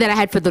the love that I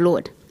had for the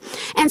Lord.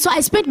 And so I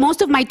spent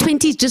most of my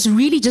 20s just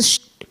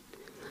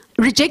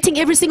rejecting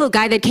every single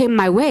guy that came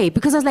my way,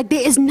 because I was like,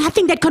 there is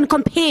nothing that can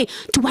compare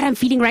to what I'm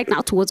feeling right now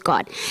towards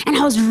God. And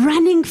I was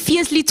running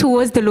fiercely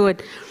towards the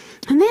Lord.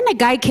 And then a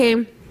guy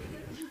came.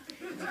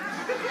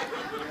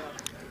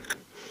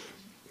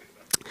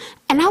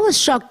 And I was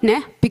shocked,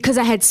 because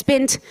I had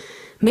spent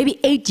maybe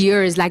 8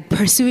 years like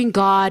pursuing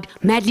God,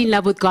 madly in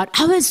love with God.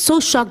 I was so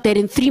shocked that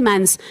in 3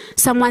 months,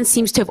 someone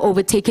seems to have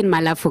overtaken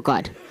my love for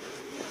God.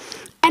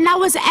 And I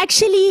was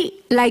actually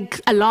like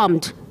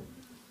alarmed.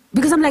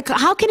 Because I'm like,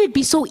 how can it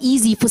be so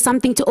easy for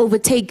something to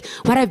overtake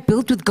what I've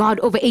built with God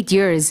over 8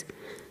 years?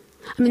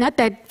 I mean, not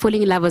that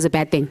falling in love was a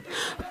bad thing.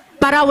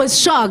 But I was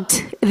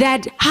shocked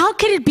that how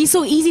can it be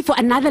so easy for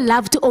another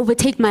love to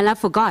overtake my love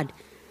for God?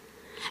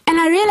 And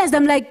I realized,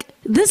 I'm like,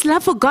 this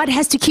love for God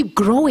has to keep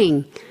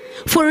growing.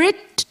 For it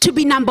to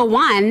be number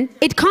one,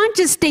 it can't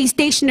just stay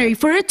stationary.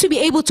 For it to be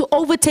able to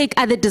overtake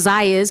other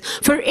desires,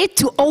 for it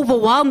to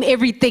overwhelm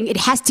everything, it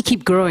has to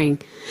keep growing.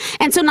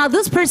 And so now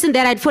this person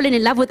that I'd fallen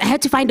in love with, I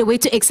had to find a way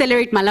to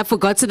accelerate my love for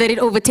God so that it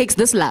overtakes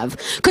this love.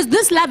 Because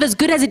this love, as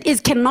good as it is,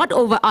 cannot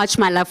overarch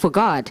my love for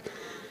God.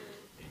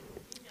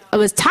 It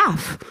was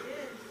tough.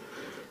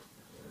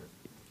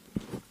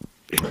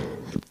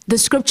 The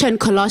scripture in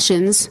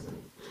Colossians,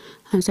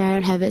 I'm sorry, I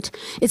don't have it.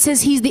 It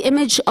says, He's the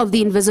image of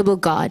the invisible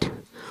God,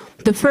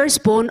 the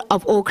firstborn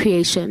of all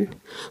creation.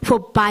 For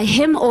by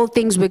him all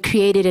things were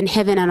created in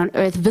heaven and on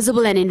earth,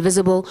 visible and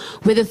invisible,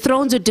 whether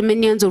thrones or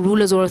dominions or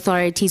rulers or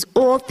authorities.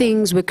 All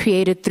things were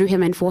created through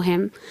him and for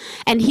him.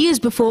 And he is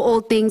before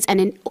all things, and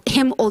in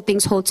him all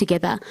things hold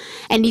together.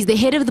 And he's the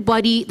head of the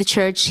body, the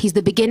church. He's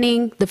the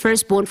beginning, the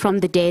firstborn from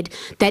the dead,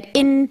 that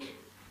in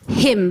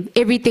him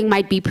everything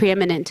might be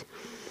preeminent.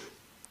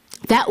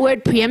 That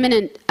word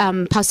preeminent,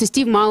 Pastor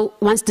Steve Mao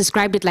once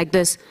described it like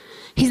this.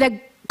 He's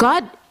like,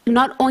 God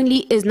not only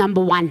is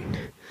number one,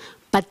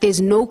 but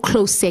there's no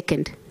close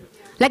second.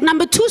 Like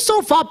number two,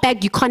 so far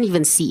back you can't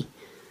even see.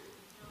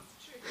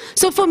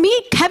 So for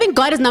me, having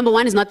God as number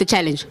one is not the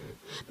challenge.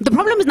 The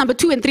problem is number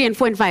 2 and 3 and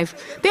 4 and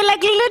 5. They're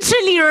like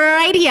literally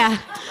right here.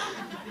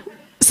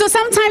 So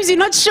sometimes you're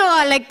not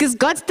sure, like, is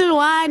God still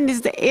one?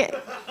 Is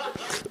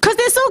because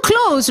they're so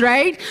close,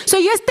 right? So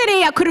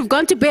yesterday I could have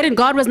gone to bed and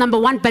God was number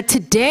one, but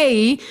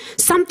today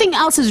something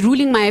else is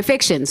ruling my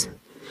affections.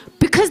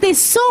 Because they're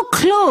so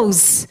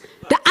close.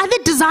 The other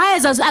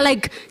desires are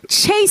like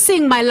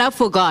chasing my love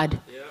for God.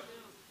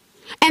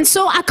 And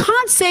so I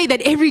can't say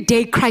that every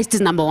day Christ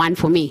is number one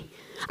for me.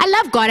 I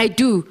love God, I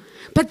do.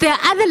 But there are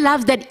other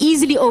loves that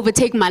easily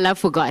overtake my love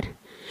for God.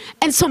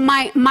 And so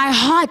my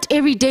heart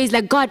every day is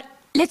like, God,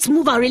 let's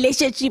move our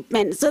relationship,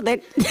 man, so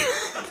that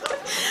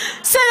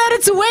so that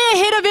it's way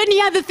ahead of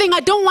any other thing. I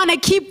don't want to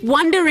keep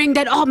wondering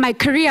that, oh, my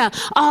career,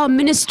 oh,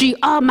 ministry,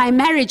 oh, my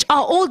marriage,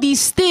 oh, all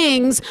these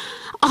things,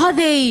 are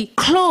they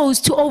close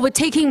to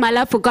overtaking my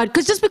love for God?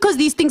 Because just because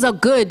these things are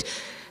good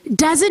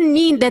doesn't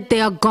mean that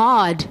they are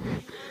God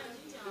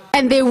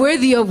and they're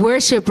worthy of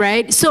worship,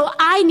 right? So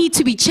I need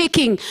to be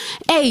checking,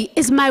 hey,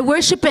 is my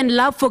worship and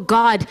love for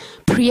God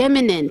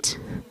preeminent?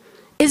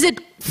 Is it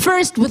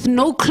first with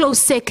no close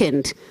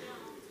second?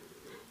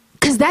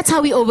 Because that's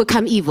how we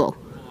overcome evil.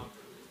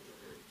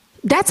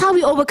 That's how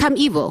we overcome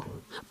evil,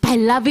 by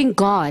loving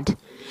God.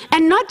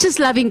 And not just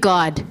loving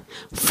God,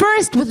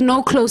 first with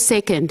no close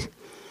second.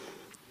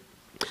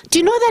 Do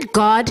you know that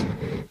God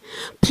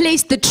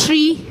placed the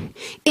tree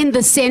in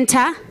the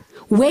center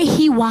where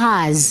he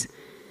was?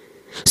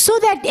 So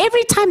that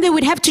every time they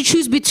would have to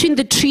choose between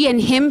the tree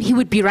and him, he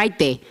would be right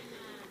there.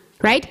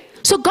 Right?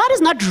 So God is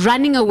not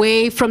running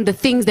away from the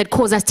things that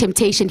cause us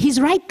temptation.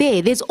 He's right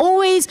there. There's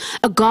always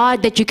a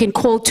God that you can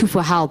call to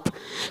for help.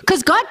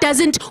 Because God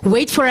doesn't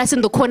wait for us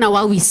in the corner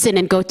while we sin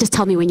and go, just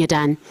tell me when you're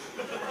done.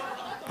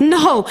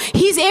 No,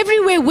 he's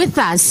everywhere with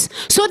us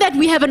so that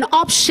we have an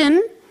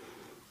option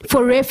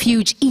for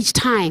refuge each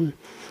time.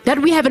 That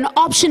we have an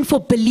option for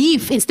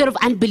belief instead of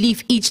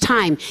unbelief each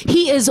time.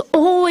 He is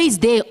always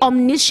there,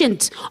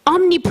 omniscient,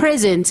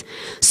 omnipresent,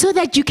 so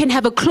that you can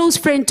have a close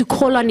friend to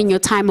call on in your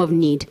time of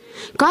need.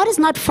 God is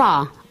not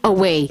far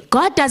away.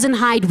 God doesn't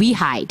hide, we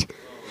hide.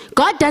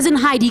 God doesn't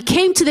hide. He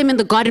came to them in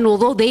the garden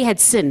although they had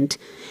sinned.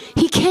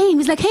 He came,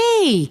 he's like,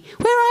 hey,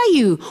 where are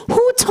you?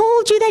 Who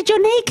told you that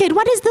you're naked?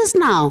 What is this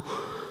now?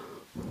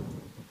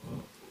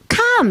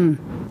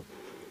 Come.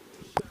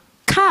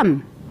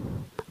 Come.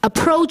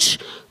 Approach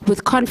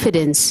with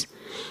confidence.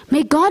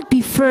 May God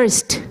be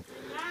first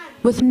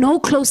with no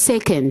close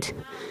second.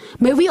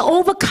 May we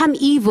overcome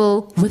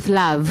evil with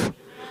love.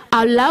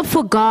 Our love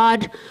for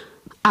God,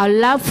 our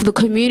love for the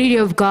community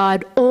of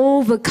God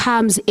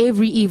overcomes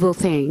every evil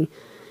thing.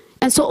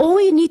 And so all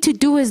we need to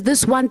do is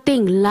this one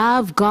thing: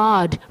 love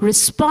God.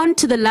 Respond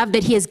to the love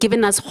that he has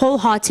given us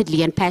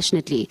wholeheartedly and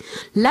passionately.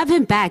 Love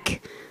him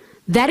back.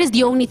 That is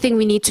the only thing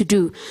we need to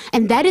do.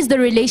 And that is the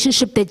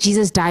relationship that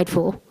Jesus died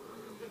for.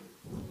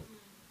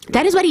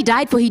 That is what he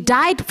died for. He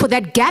died for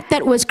that gap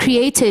that was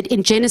created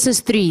in Genesis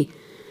 3.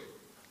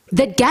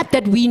 That gap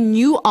that we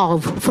knew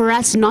of, for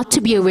us not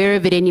to be aware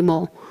of it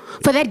anymore.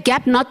 For that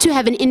gap not to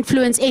have an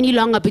influence any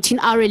longer between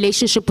our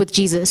relationship with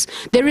Jesus.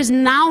 There is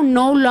now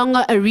no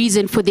longer a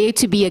reason for there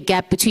to be a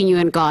gap between you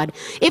and God.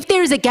 If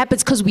there is a gap,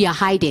 it's because we are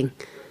hiding.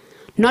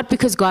 Not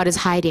because God is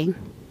hiding.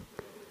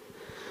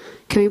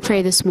 Can we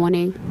pray this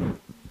morning?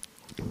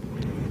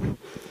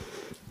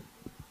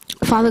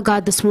 Father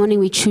God, this morning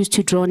we choose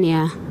to draw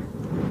near.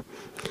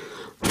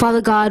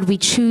 Father God, we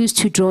choose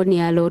to draw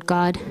near, Lord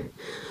God.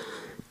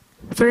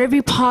 For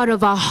every part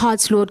of our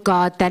hearts, Lord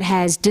God, that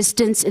has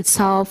distanced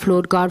itself,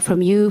 Lord God,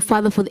 from you.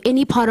 Father, for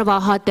any part of our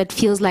heart that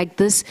feels like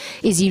this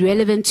is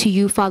irrelevant to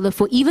you, Father,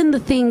 for even the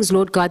things,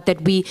 Lord God,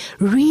 that we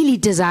really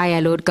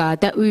desire, Lord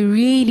God, that we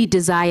really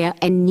desire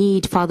and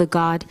need, Father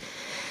God,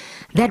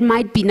 that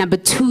might be number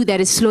 2 that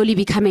is slowly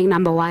becoming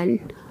number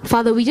 1.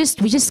 Father, we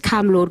just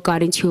come, Lord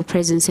God, into your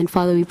presence, and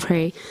Father, we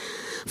pray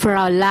for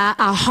our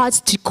hearts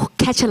to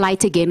catch a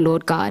light again,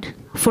 Lord God,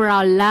 for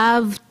our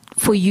love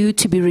for you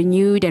to be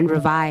renewed and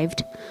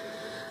revived.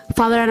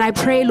 Father, and I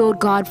pray, Lord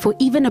God, for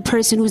even a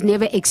person who's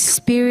never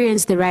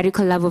experienced the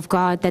radical love of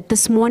God, that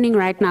this morning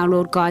right now,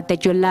 Lord God,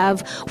 that your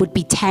love would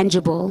be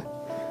tangible.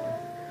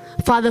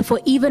 Father, for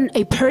even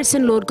a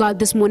person, Lord God,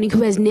 this morning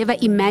who has never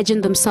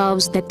imagined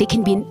themselves that they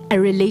can be in a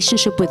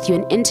relationship with you,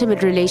 an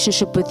intimate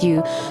relationship with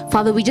you.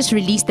 Father, we just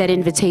release that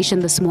invitation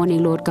this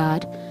morning, Lord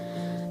God,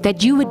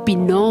 that you would be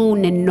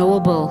known and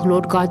knowable,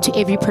 Lord God, to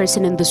every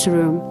person in this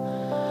room.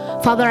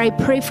 Father, I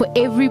pray for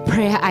every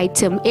prayer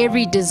item,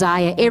 every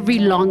desire, every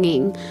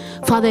longing,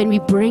 Father, and we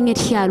bring it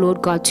here,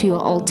 Lord God, to your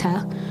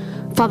altar.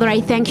 Father,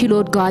 I thank you,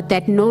 Lord God,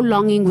 that no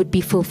longing would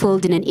be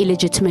fulfilled in an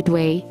illegitimate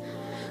way.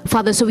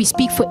 Father, so we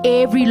speak for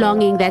every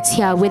longing that's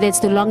here, whether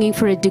it's the longing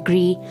for a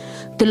degree,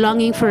 the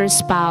longing for a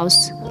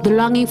spouse, the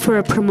longing for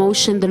a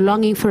promotion, the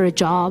longing for a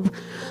job,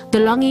 the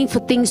longing for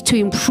things to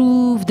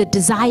improve, the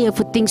desire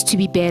for things to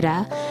be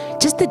better,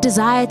 just the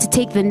desire to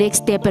take the next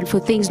step and for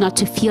things not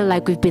to feel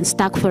like we've been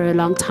stuck for a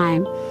long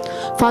time.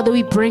 Father,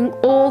 we bring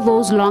all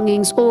those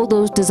longings, all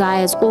those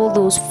desires, all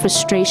those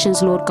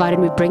frustrations, Lord God,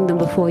 and we bring them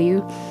before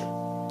you.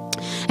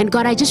 And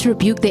God, I just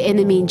rebuke the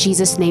enemy in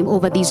Jesus' name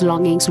over these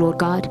longings, Lord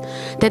God,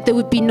 that there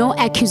would be no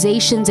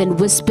accusations and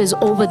whispers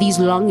over these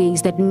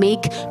longings that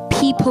make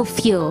people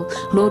feel,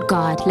 Lord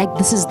God, like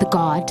this is the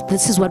God,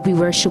 this is what we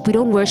worship. We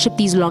don't worship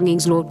these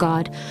longings, Lord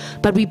God,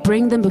 but we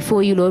bring them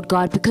before you, Lord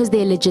God, because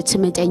they're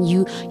legitimate and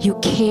you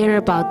care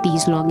about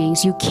these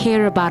longings. You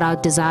care about our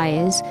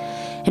desires.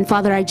 And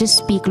Father, I just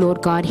speak,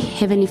 Lord God,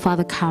 Heavenly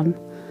Father, come.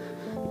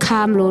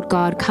 Come, Lord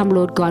God, come,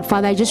 Lord God.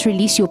 Father, I just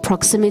release your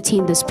proximity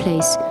in this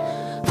place.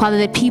 Father,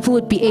 that people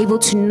would be able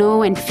to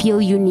know and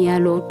feel you near,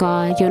 Lord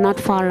God. You're not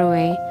far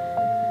away.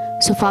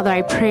 So, Father,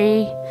 I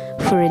pray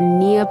for a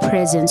near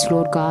presence,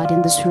 Lord God,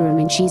 in this room,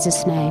 in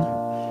Jesus' name.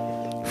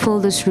 Fill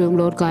this room,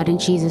 Lord God, in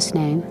Jesus'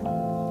 name.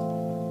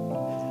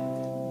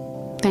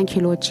 Thank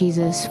you, Lord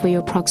Jesus, for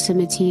your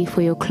proximity,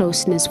 for your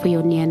closeness, for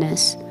your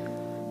nearness.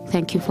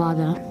 Thank you,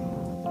 Father.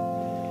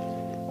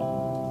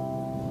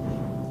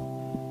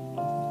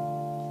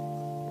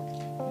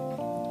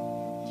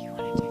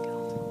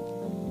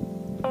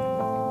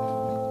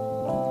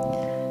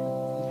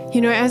 You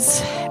know,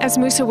 as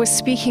Musa was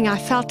speaking, I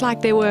felt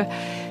like there were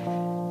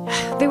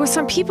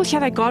some people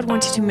here that God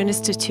wanted to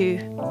minister to.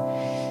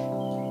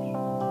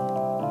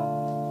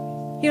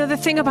 You know, the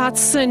thing about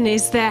sin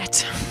is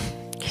that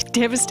it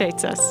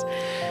devastates us.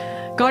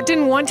 God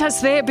didn't want us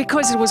there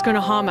because it was going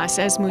to harm us,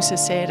 as Musa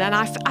said. And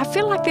I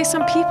feel like there's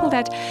some people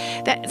that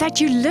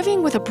you're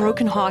living with a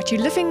broken heart. You're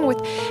living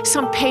with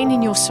some pain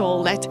in your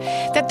soul.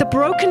 That the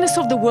brokenness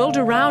of the world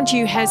around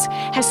you has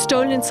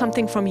stolen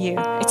something from you.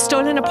 It's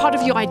stolen a part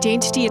of your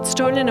identity. It's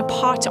stolen a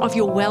part of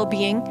your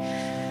well-being.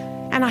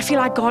 And I feel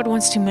like God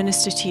wants to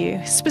minister to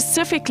you.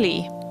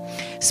 Specifically,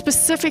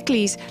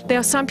 there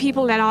are some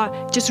people that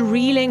are just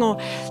reeling, or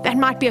that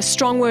might be a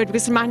strong word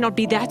because it might not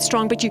be that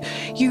strong, but you're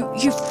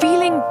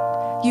feeling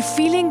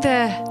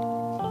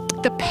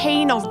the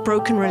pain of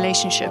broken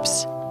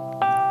relationships.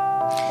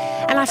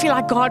 And I feel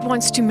like God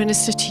wants to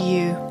minister to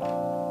you.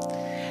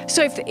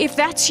 So if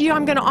that's you,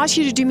 I'm going to ask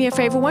you to do me a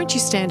favor. Won't you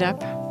stand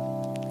up?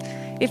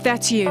 If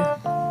that's you.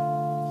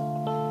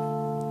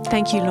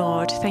 Thank you,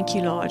 Lord. Thank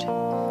you, Lord.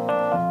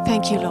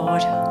 Thank you,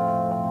 Lord.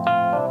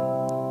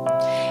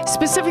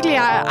 Specifically,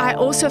 I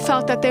also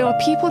felt that there are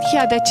people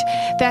here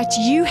that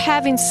you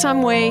have in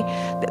some way,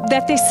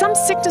 that there's some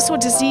sickness or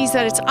disease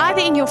that it's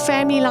either in your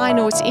family line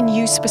or it's in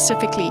you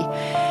specifically.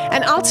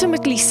 And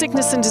ultimately,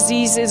 sickness and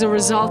disease is a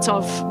result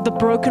of the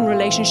broken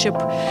relationship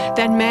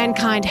that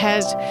mankind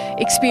has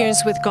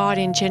experienced with God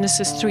in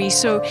Genesis 3.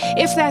 So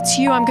if that's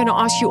you, I'm going to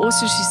ask you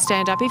also to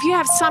stand up. If you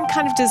have some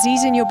kind of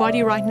disease in your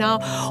body right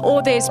now,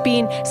 or there's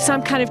been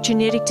some kind of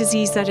genetic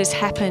disease that has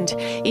happened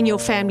in your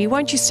family,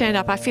 won't you stand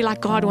up? I feel like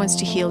God wants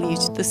to heal you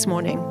this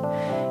morning.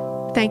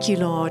 Thank you,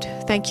 Lord.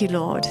 Thank you,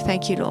 Lord.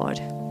 Thank you,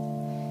 Lord.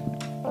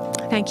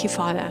 Thank you,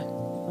 Father.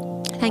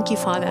 Thank you,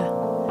 Father.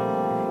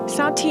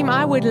 Sound team,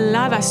 I would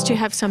love us to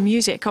have some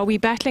music. Are we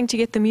battling to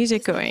get the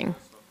music going?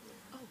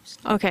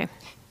 Okay.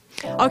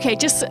 Okay,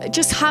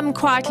 just hum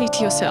quietly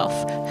to yourself.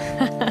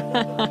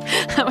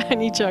 I'm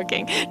only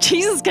joking.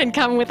 Jesus can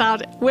come with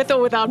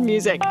or without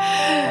music.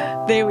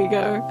 There we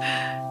go.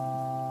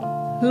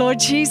 Lord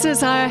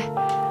Jesus,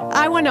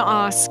 I want to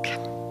ask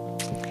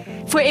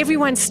for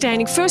everyone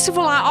standing. First of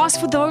all, I ask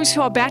for those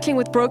who are battling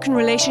with broken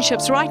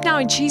relationships right now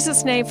in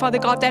Jesus' name, Father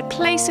God, that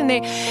place in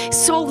their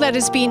soul that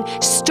has been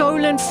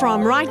stolen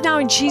from. Right now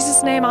in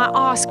Jesus' name, I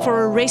ask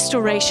for a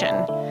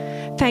restoration.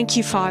 Thank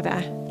you,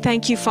 Father.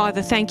 Thank you,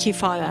 Father. Thank you,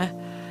 Father.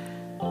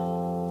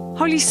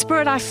 Holy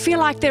Spirit, I feel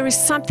like there is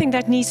something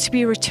that needs to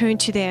be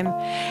returned to them.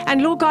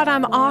 And Lord God,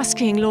 I'm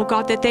asking, Lord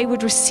God, that they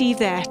would receive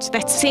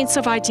that sense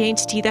of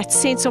identity, that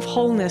sense of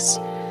wholeness.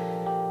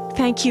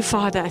 Thank you,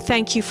 Father.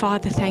 Thank you,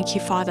 Father. Thank you,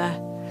 Father.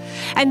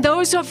 And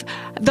those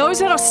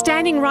that are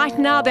standing right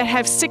now that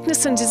have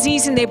sickness and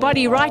disease in their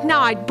body, right now,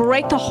 I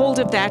break the hold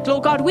of that.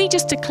 Lord God, we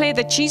just declare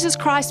that Jesus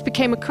Christ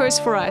became a curse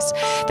for us,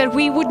 that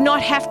we would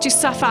not have to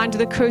suffer under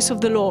the curse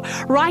of the law.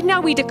 Right now,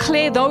 we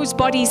declare those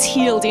bodies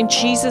healed in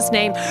Jesus'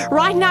 name.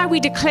 Right now, we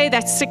declare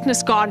that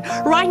sickness gone.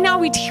 Right now,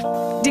 we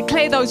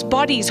declare those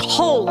bodies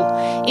whole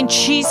in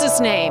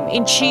Jesus' name,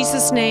 in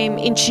Jesus' name,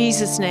 in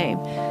Jesus' name.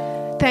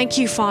 Thank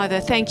you, Father.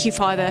 Thank you,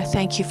 Father.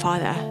 Thank you,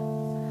 Father.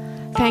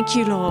 Thank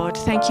you, Lord.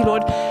 Thank you,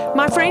 Lord.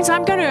 My friends,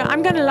 I'm going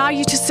to allow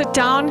you to sit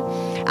down.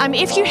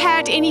 If you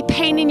had any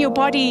pain in your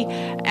body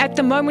at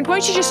the moment,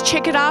 won't you just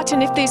check it out?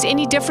 And if there's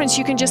any difference,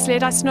 you can just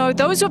let us know.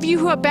 Those of you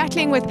who are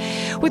battling with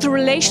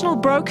relational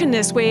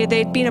brokenness, where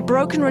there'd been a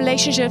broken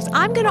relationship,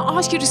 I'm going to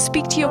ask you to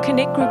speak to your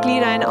Connect group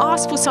leader and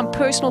ask for some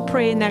personal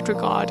prayer in that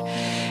regard.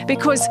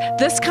 Because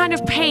this kind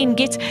of pain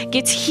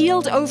gets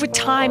healed over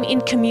time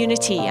in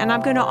community. And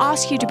I'm going to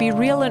ask you to be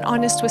real and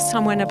honest with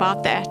someone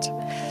about that.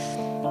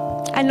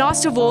 And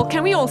last of all,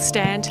 can we all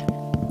stand?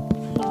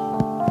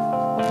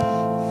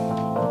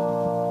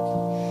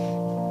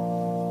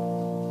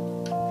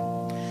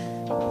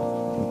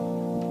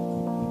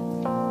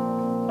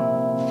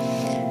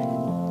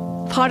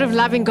 Part of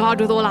loving God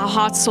with all our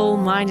heart, soul,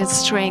 mind, and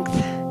strength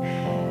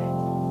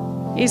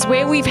is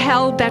where we've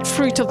held that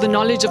fruit of the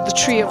knowledge of the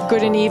tree of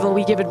good and evil,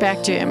 we give it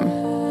back to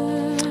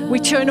Him. We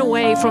turn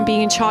away from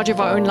being in charge of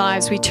our own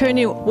lives. We turn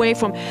away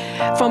from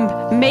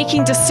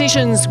making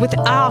decisions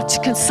without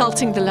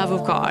consulting the love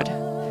of God,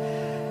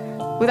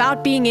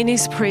 without being in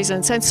His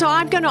presence. And so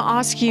I'm going to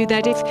ask you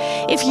that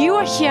if you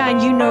are here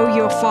and you know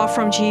you're far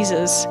from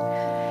Jesus,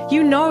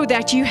 you know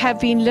that you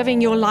have been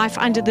living your life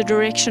under the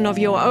direction of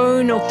your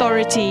own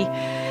authority,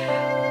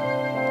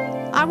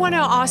 I want to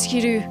ask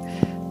you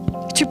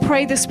to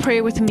pray this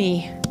prayer with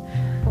me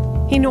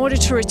in order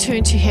to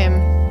return to Him.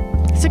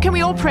 So can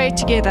we all pray it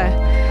together?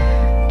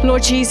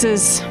 Lord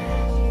Jesus,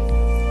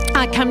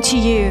 I come to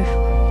you.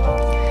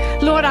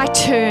 Lord, I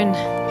turn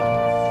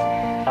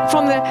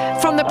from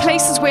the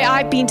places where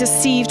I've been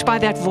deceived by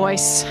that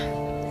voice,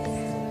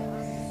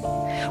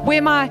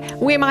 where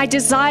my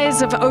desires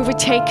have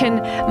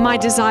overtaken my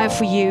desire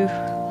for you.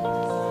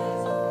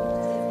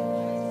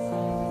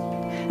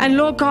 And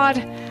Lord God,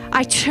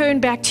 I turn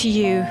back to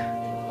you.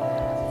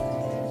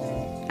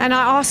 And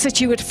I ask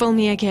that you would fill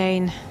me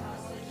again.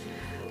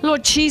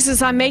 Lord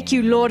Jesus, I make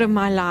you Lord of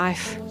my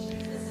life.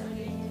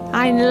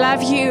 I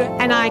love you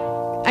and I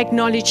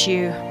acknowledge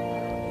you.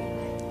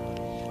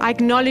 I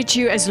acknowledge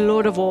you as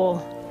Lord of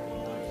all.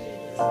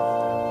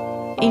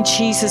 In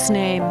Jesus'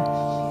 name.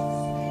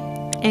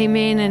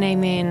 Amen and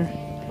amen.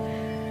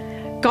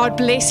 God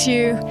bless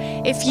you.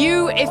 If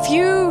you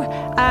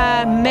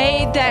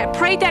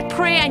prayed that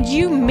prayer and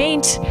you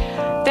meant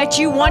that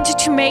you wanted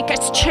to make a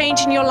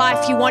change in your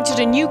life, you wanted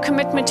a new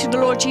commitment to the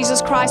Lord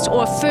Jesus Christ,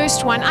 or a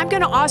first one, I'm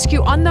going to ask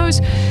you on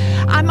those,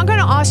 I'm going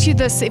to ask you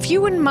this, if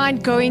you wouldn't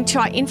mind going to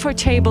our info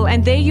table,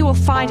 and there you will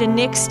find a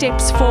next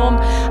steps form.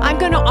 I'm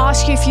going to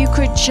ask you if you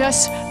could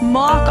just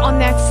mark on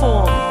that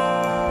form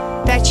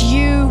that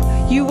you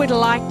would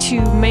like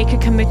to make a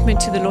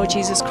commitment to the Lord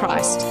Jesus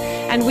Christ.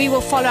 And we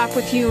will follow up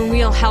with you and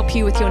we'll help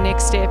you with your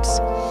next steps.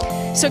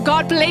 So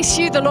God bless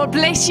you, the Lord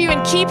bless you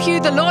and keep you.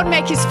 The Lord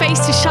make His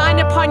face to shine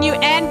upon you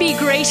and be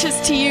gracious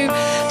to you.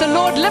 The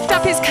Lord lift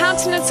up His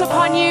countenance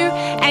upon you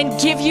and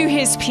give you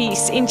His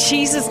peace. In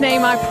Jesus'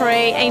 name I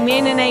pray,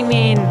 amen and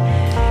amen.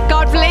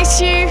 God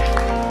bless you.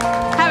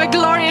 Have a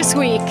glorious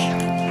week.